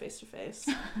my dad face to face,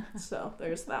 so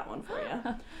there's that one for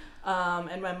you.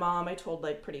 And my mom, I told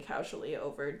like pretty casually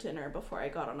over dinner before I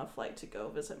got on a flight to go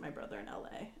visit my brother in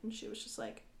LA, and she was just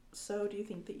like, "So, do you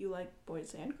think that you like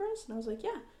boys and girls?" And I was like,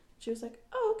 "Yeah." She was like,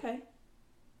 "Oh, okay."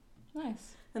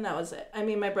 Nice. And that was it. I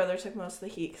mean, my brother took most of the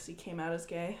heat because he came out as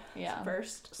gay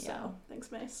first. So,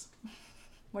 thanks, Mace.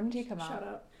 When did he come out? Shout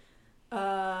out.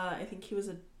 I think he was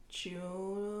a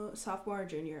sophomore or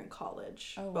junior in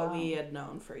college. Oh, wow. But we had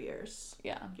known for years.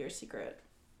 Yeah. Your secret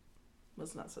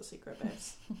was not so secret,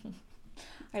 babes.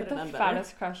 I had the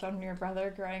fattest crush on your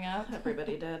brother growing up.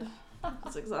 Everybody did.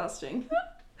 It's exhausting.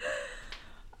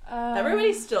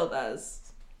 Everybody still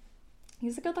does.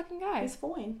 He's a good-looking guy. He's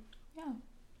fine. Yeah.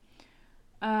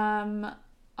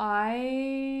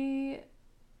 I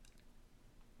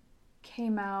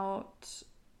came out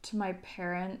to my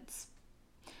parents.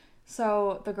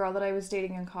 So the girl that I was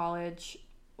dating in college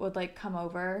would like come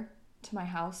over to my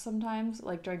house sometimes,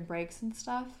 like during breaks and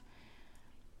stuff.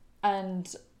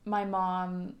 And my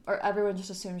mom, or everyone just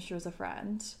assumed she was a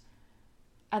friend.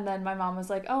 And then my mom was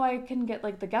like, oh, I can get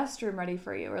like the guest room ready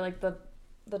for you, or like the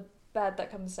bed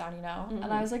that comes down, you know? Mm-hmm.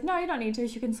 And I was like, no, you don't need to.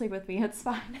 You can sleep with me. It's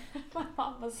fine. My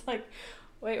mom was like,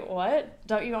 wait, what?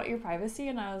 Don't you want your privacy?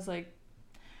 And I was like,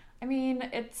 I mean,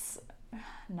 it's,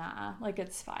 nah, like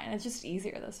it's fine. It's just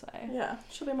easier this way. Yeah,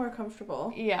 she'll be more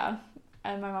comfortable. Yeah.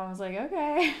 And my mom was like,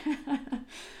 okay.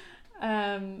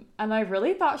 And I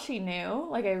really thought she knew.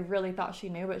 Like, I really thought she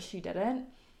knew, but she didn't.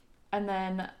 And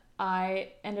then I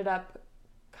ended up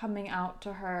coming out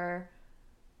to her,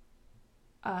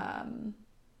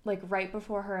 like right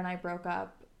before her and I broke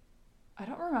up. I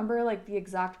don't remember like the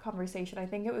exact conversation. I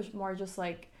think it was more just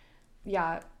like,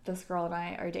 yeah, this girl and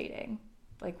I are dating.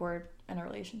 Like we're in a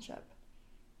relationship.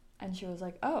 And she was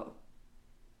like, oh,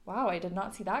 wow, I did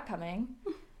not see that coming.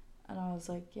 And I was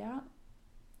like, yeah.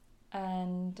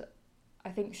 And I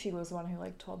think she was the one who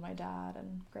like told my dad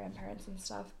and grandparents and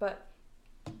stuff. But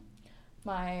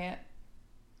my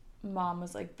mom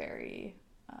was like very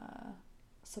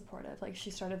supportive. Like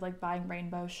she started like buying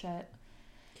rainbow shit.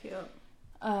 Cute.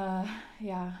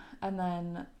 Yeah. And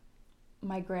then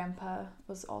my grandpa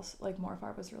was also like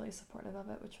Morfar was really supportive of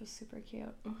it, which was super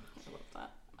cute. I love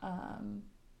that.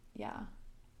 Yeah.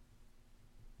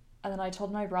 And then I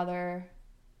told my brother,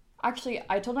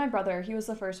 he was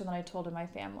the first one that I told in my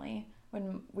family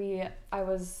when I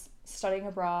was studying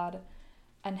abroad,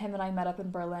 and him and I met up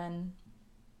in Berlin.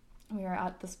 We were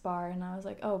at this bar and I was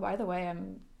like, oh, by the way, I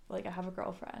have a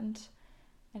girlfriend.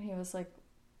 And he was like,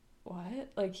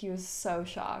 what? Like, he was so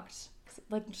shocked.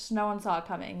 Like, just no one saw it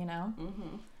coming, you know?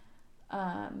 Mm-hmm.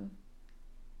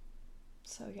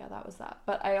 So, yeah, that was that.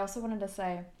 But I also wanted to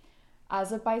say,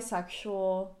 as a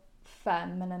bisexual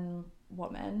feminine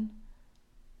woman,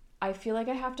 I feel like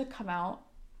I have to come out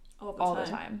all the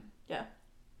time. Yeah.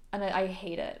 And I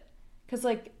hate it. Because,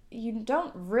 like, you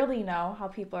don't really know how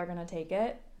people are going to take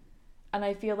it. And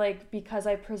I feel like because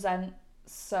I present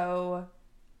so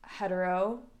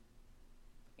hetero,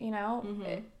 you know,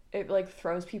 mm-hmm. it like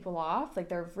throws people off. Like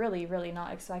they're really, really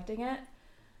not expecting it.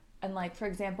 And like, for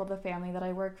example, the family that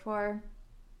I work for,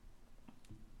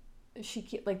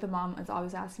 the mom is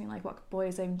always asking me like what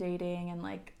boys I'm dating and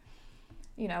like,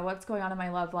 you know, what's going on in my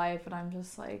love life. And I'm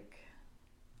just like,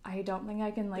 I don't think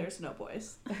I can like... There's no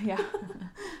boys. Yeah.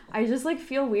 I just like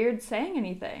feel weird saying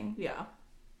anything. Yeah.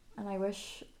 And I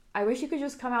wish you could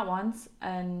just come out once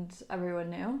and everyone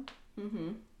knew.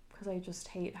 Mm-hmm. Because I just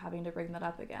hate having to bring that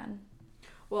up again.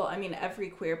 Well, I mean, every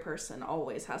queer person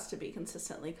always has to be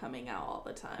consistently coming out all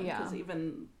the time. Yeah. Because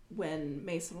even when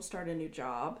Mason will start a new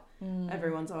job,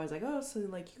 everyone's always like, oh, so,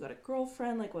 like, you got a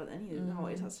girlfriend? Like, what? And he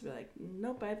always has to be like,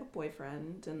 nope, I have a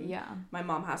boyfriend. And yeah. My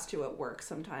mom has to at work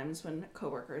sometimes when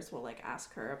coworkers will, like,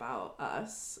 ask her about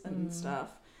us and stuff.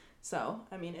 So,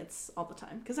 I mean, it's all the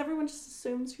time. Because everyone just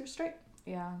assumes you're straight.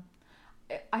 Yeah.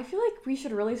 I feel like we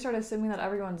should really start assuming that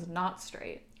everyone's not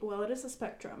straight. Well, it is a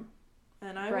spectrum.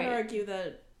 And I would argue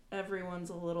that everyone's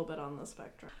a little bit on the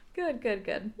spectrum.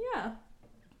 Good. Yeah.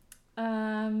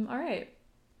 All right.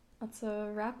 That's a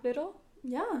wrap diddle.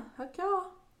 Yeah. Heck yeah.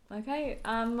 Okay.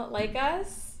 Like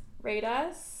us, rate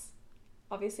us.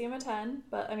 Obviously, I'm a 10,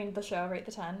 but I mean the show. Rate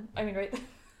the 10. I mean rate the.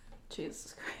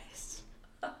 Jesus Christ.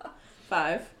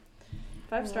 5.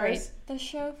 5 stars. Rate the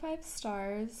show 5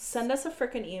 stars. Send us a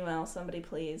frickin' email, somebody,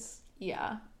 please.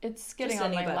 Yeah, it's getting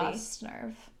on my last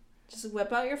nerve. Just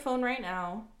whip out your phone right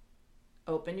now.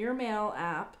 Open your mail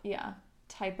app. Yeah.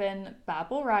 Type in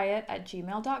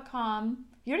babblerriot@gmail.com.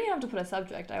 You don't even have to put a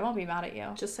subject. I won't be mad at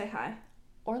you. Just say hi.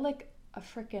 Or like a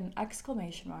frickin'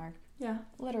 exclamation mark. Yeah.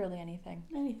 Literally anything.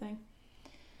 Anything.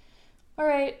 All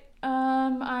right.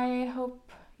 I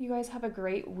hope you guys have a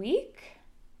great week.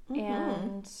 Mm-hmm.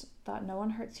 And that no one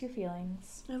hurts your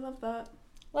feelings. I love that.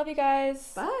 Love you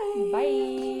guys. Bye.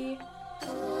 Bye.